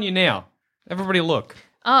you got on you now? Everybody look.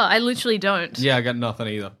 Oh, I literally don't. Yeah, I got nothing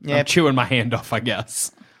either. Yeah. I'm chewing my hand off, I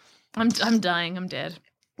guess. I'm dying. I'm dead.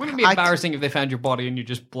 Wouldn't it be embarrassing if they found your body and you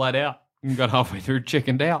just bled out and got halfway through,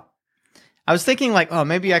 chickened out? I was thinking, like, oh,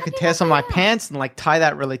 maybe I could tear some of my pants and, like, tie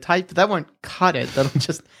that really tight, but that won't cut it. That'll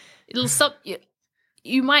just. It'll stop you.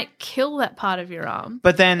 You might kill that part of your arm.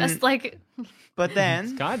 But then. That's like, But It's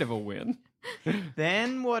then. kind of a win.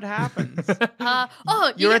 Then what happens? you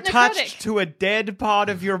You're get attached necrotic. to a dead part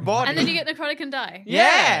of your body. And then you get necrotic and die.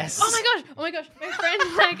 Yes. Oh my gosh. My friend,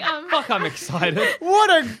 like, Fuck, I'm excited.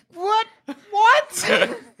 What?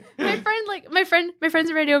 my friend's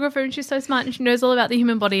a radiographer and she's so smart and she knows all about the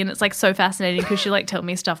human body and it's like so fascinating because she like tell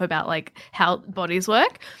me stuff about like how bodies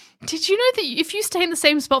work. Did you know that if you stay in the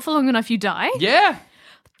same spot for long enough, you die? Yeah.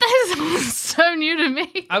 That is so new to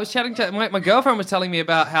me. I was chatting to my girlfriend was telling me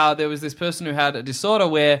about how there was this person who had a disorder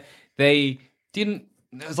where they didn't.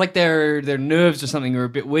 It was like their nerves or something were a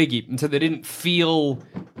bit wiggy, and so they didn't feel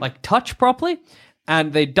like touch properly,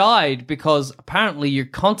 and they died because apparently you're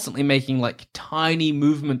constantly making like tiny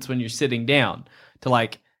movements when you're sitting down to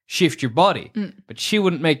like shift your body, but she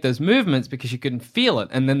wouldn't make those movements because she couldn't feel it,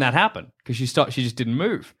 and then that happened because she just didn't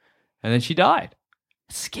move, and then she died.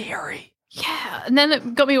 Scary. Yeah, and then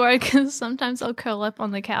it got me worried because sometimes I'll curl up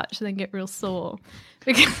on the couch and then get real sore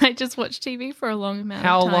because I just watch TV for a long amount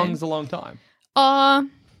How of time. long's a long time?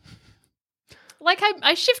 Like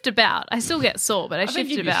I shift about. I still get sore, but I think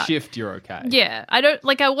shift if about. you shift, you're okay. Yeah,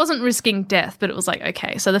 I wasn't risking death, but it was like,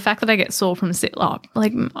 okay, so the fact that I get sore from sit up,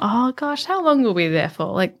 like, oh gosh, how long were we there for?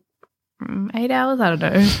 Like 8 hours? I don't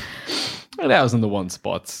know. That was in the one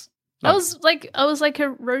spots. I was like a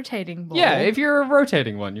rotating ball. Yeah, if you're a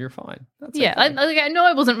rotating one, you're fine. That's yeah, okay. I know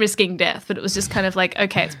I wasn't risking death, but it was just kind of like,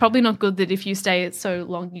 okay, it's probably not good that if you stay so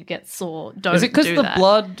long you get sore. Don't Is it because do the that.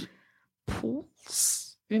 blood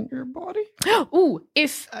pools in your body? Ooh,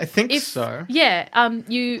 if I think so. Yeah,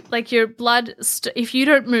 you like your blood. If you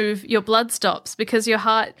don't move, your blood stops because your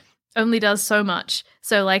heart only does so much.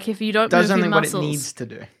 So like if you don't Does move only your what muscles, it needs to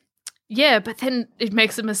do. yeah, but then it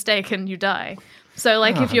makes a mistake and you die. So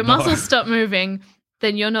like if Oh, your no. muscles stop moving,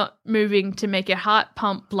 then you're not moving to make your heart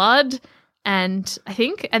pump blood. And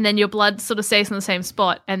then your blood sort of stays in the same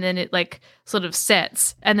spot, and then it like sort of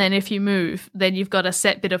sets. And then if you move, then you've got a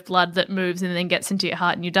set bit of blood that moves and then gets into your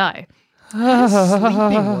heart and you die. How does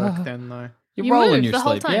sleeping work then, though? You roll in move your the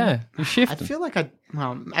whole sleep, time. yeah. You're I shifting. feel like I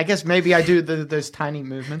guess maybe I do those tiny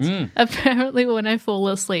movements. Apparently, when I fall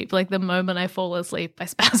asleep, like the moment I fall asleep, I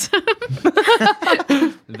spasm.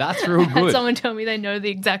 That's real I had good. someone tell me they know the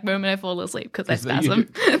exact moment I fall asleep because I spasm.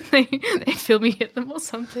 they feel me hit them or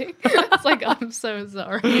something. It's like, I'm so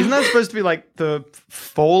sorry. Isn't that supposed to be like the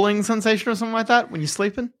falling sensation or something like that when you're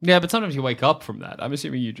sleeping? Yeah, but sometimes you wake up from that. I'm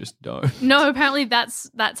assuming you just don't. No, apparently that's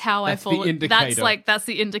how I That's fall. the indicator. That's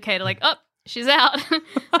the indicator. Like, oh, she's out.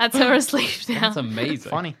 That's her asleep now. That's amazing.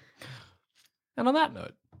 Funny. And on that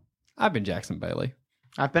note, I've been Jackson Bailey.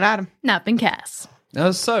 I've been Adam. Nap and Cass. That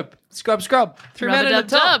was Soap. Scrub. 3 men in a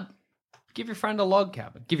Rub-a-dub-dub. tub. Give your friend a log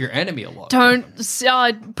cabin. Give your enemy a log Don't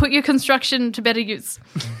cabin. put your construction to better use.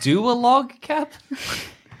 Do a log cabin?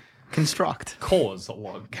 Construct. Cause a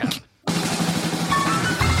log cabin.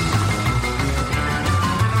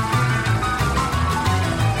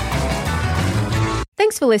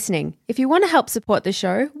 Thanks for listening. If you want to help support the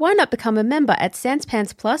show, why not become a member at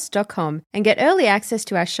sanspantsplus.com and get early access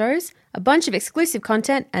to our shows, a bunch of exclusive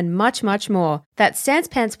content, and much, much more. That's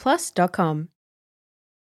sanspantsplus.com.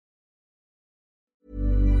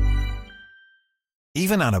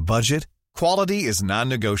 Even on a budget, quality is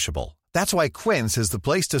non-negotiable. That's why Quince is the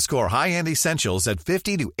place to score high-end essentials at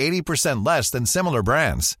 50 to 80% less than similar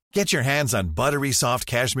brands. Get your hands on buttery soft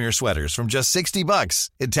cashmere sweaters from just $60,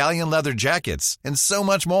 Italian leather jackets, and so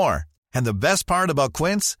much more. And the best part about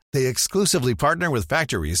Quince, they exclusively partner with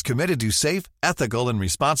factories committed to safe, ethical, and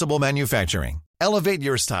responsible manufacturing. Elevate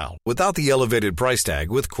your style without the elevated price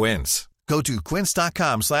tag with Quince. Go to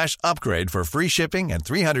quince.com/upgrade for free shipping and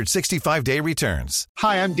 365-day returns.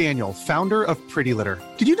 Hi, I'm Daniel, founder of Pretty Litter.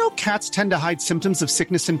 Did you know cats tend to hide symptoms of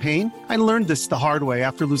sickness and pain? I learned this the hard way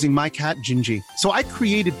after losing my cat, Gingy. So I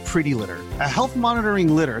created Pretty Litter, a health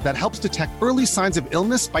monitoring litter that helps detect early signs of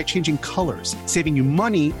illness by changing colors, saving you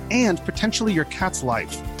money and potentially your cat's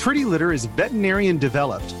life. Pretty Litter is veterinarian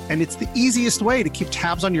developed, and it's the easiest way to keep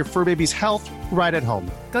tabs on your fur baby's health right at home.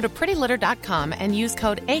 Go to prettylitter.com and use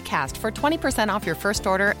code ACAST for 20% off your first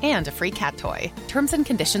order and a free cat toy. Terms and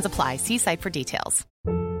conditions apply. See site for details.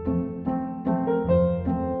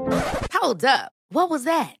 Hold up. What was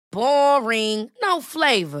that? Boring. No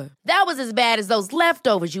flavor. That was as bad as those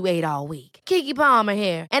leftovers you ate all week. Keke Palmer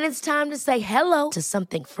here, and it's time to say hello to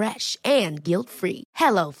something fresh and guilt-free.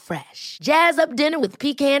 Hello Fresh. Jazz up dinner with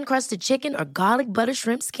pecan-crusted chicken or garlic butter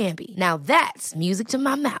shrimp scampi. Now that's music to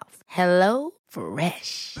my mouth. Hello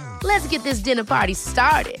Fresh. Let's get this dinner party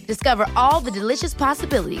started. Discover all the delicious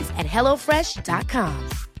possibilities at HelloFresh.com.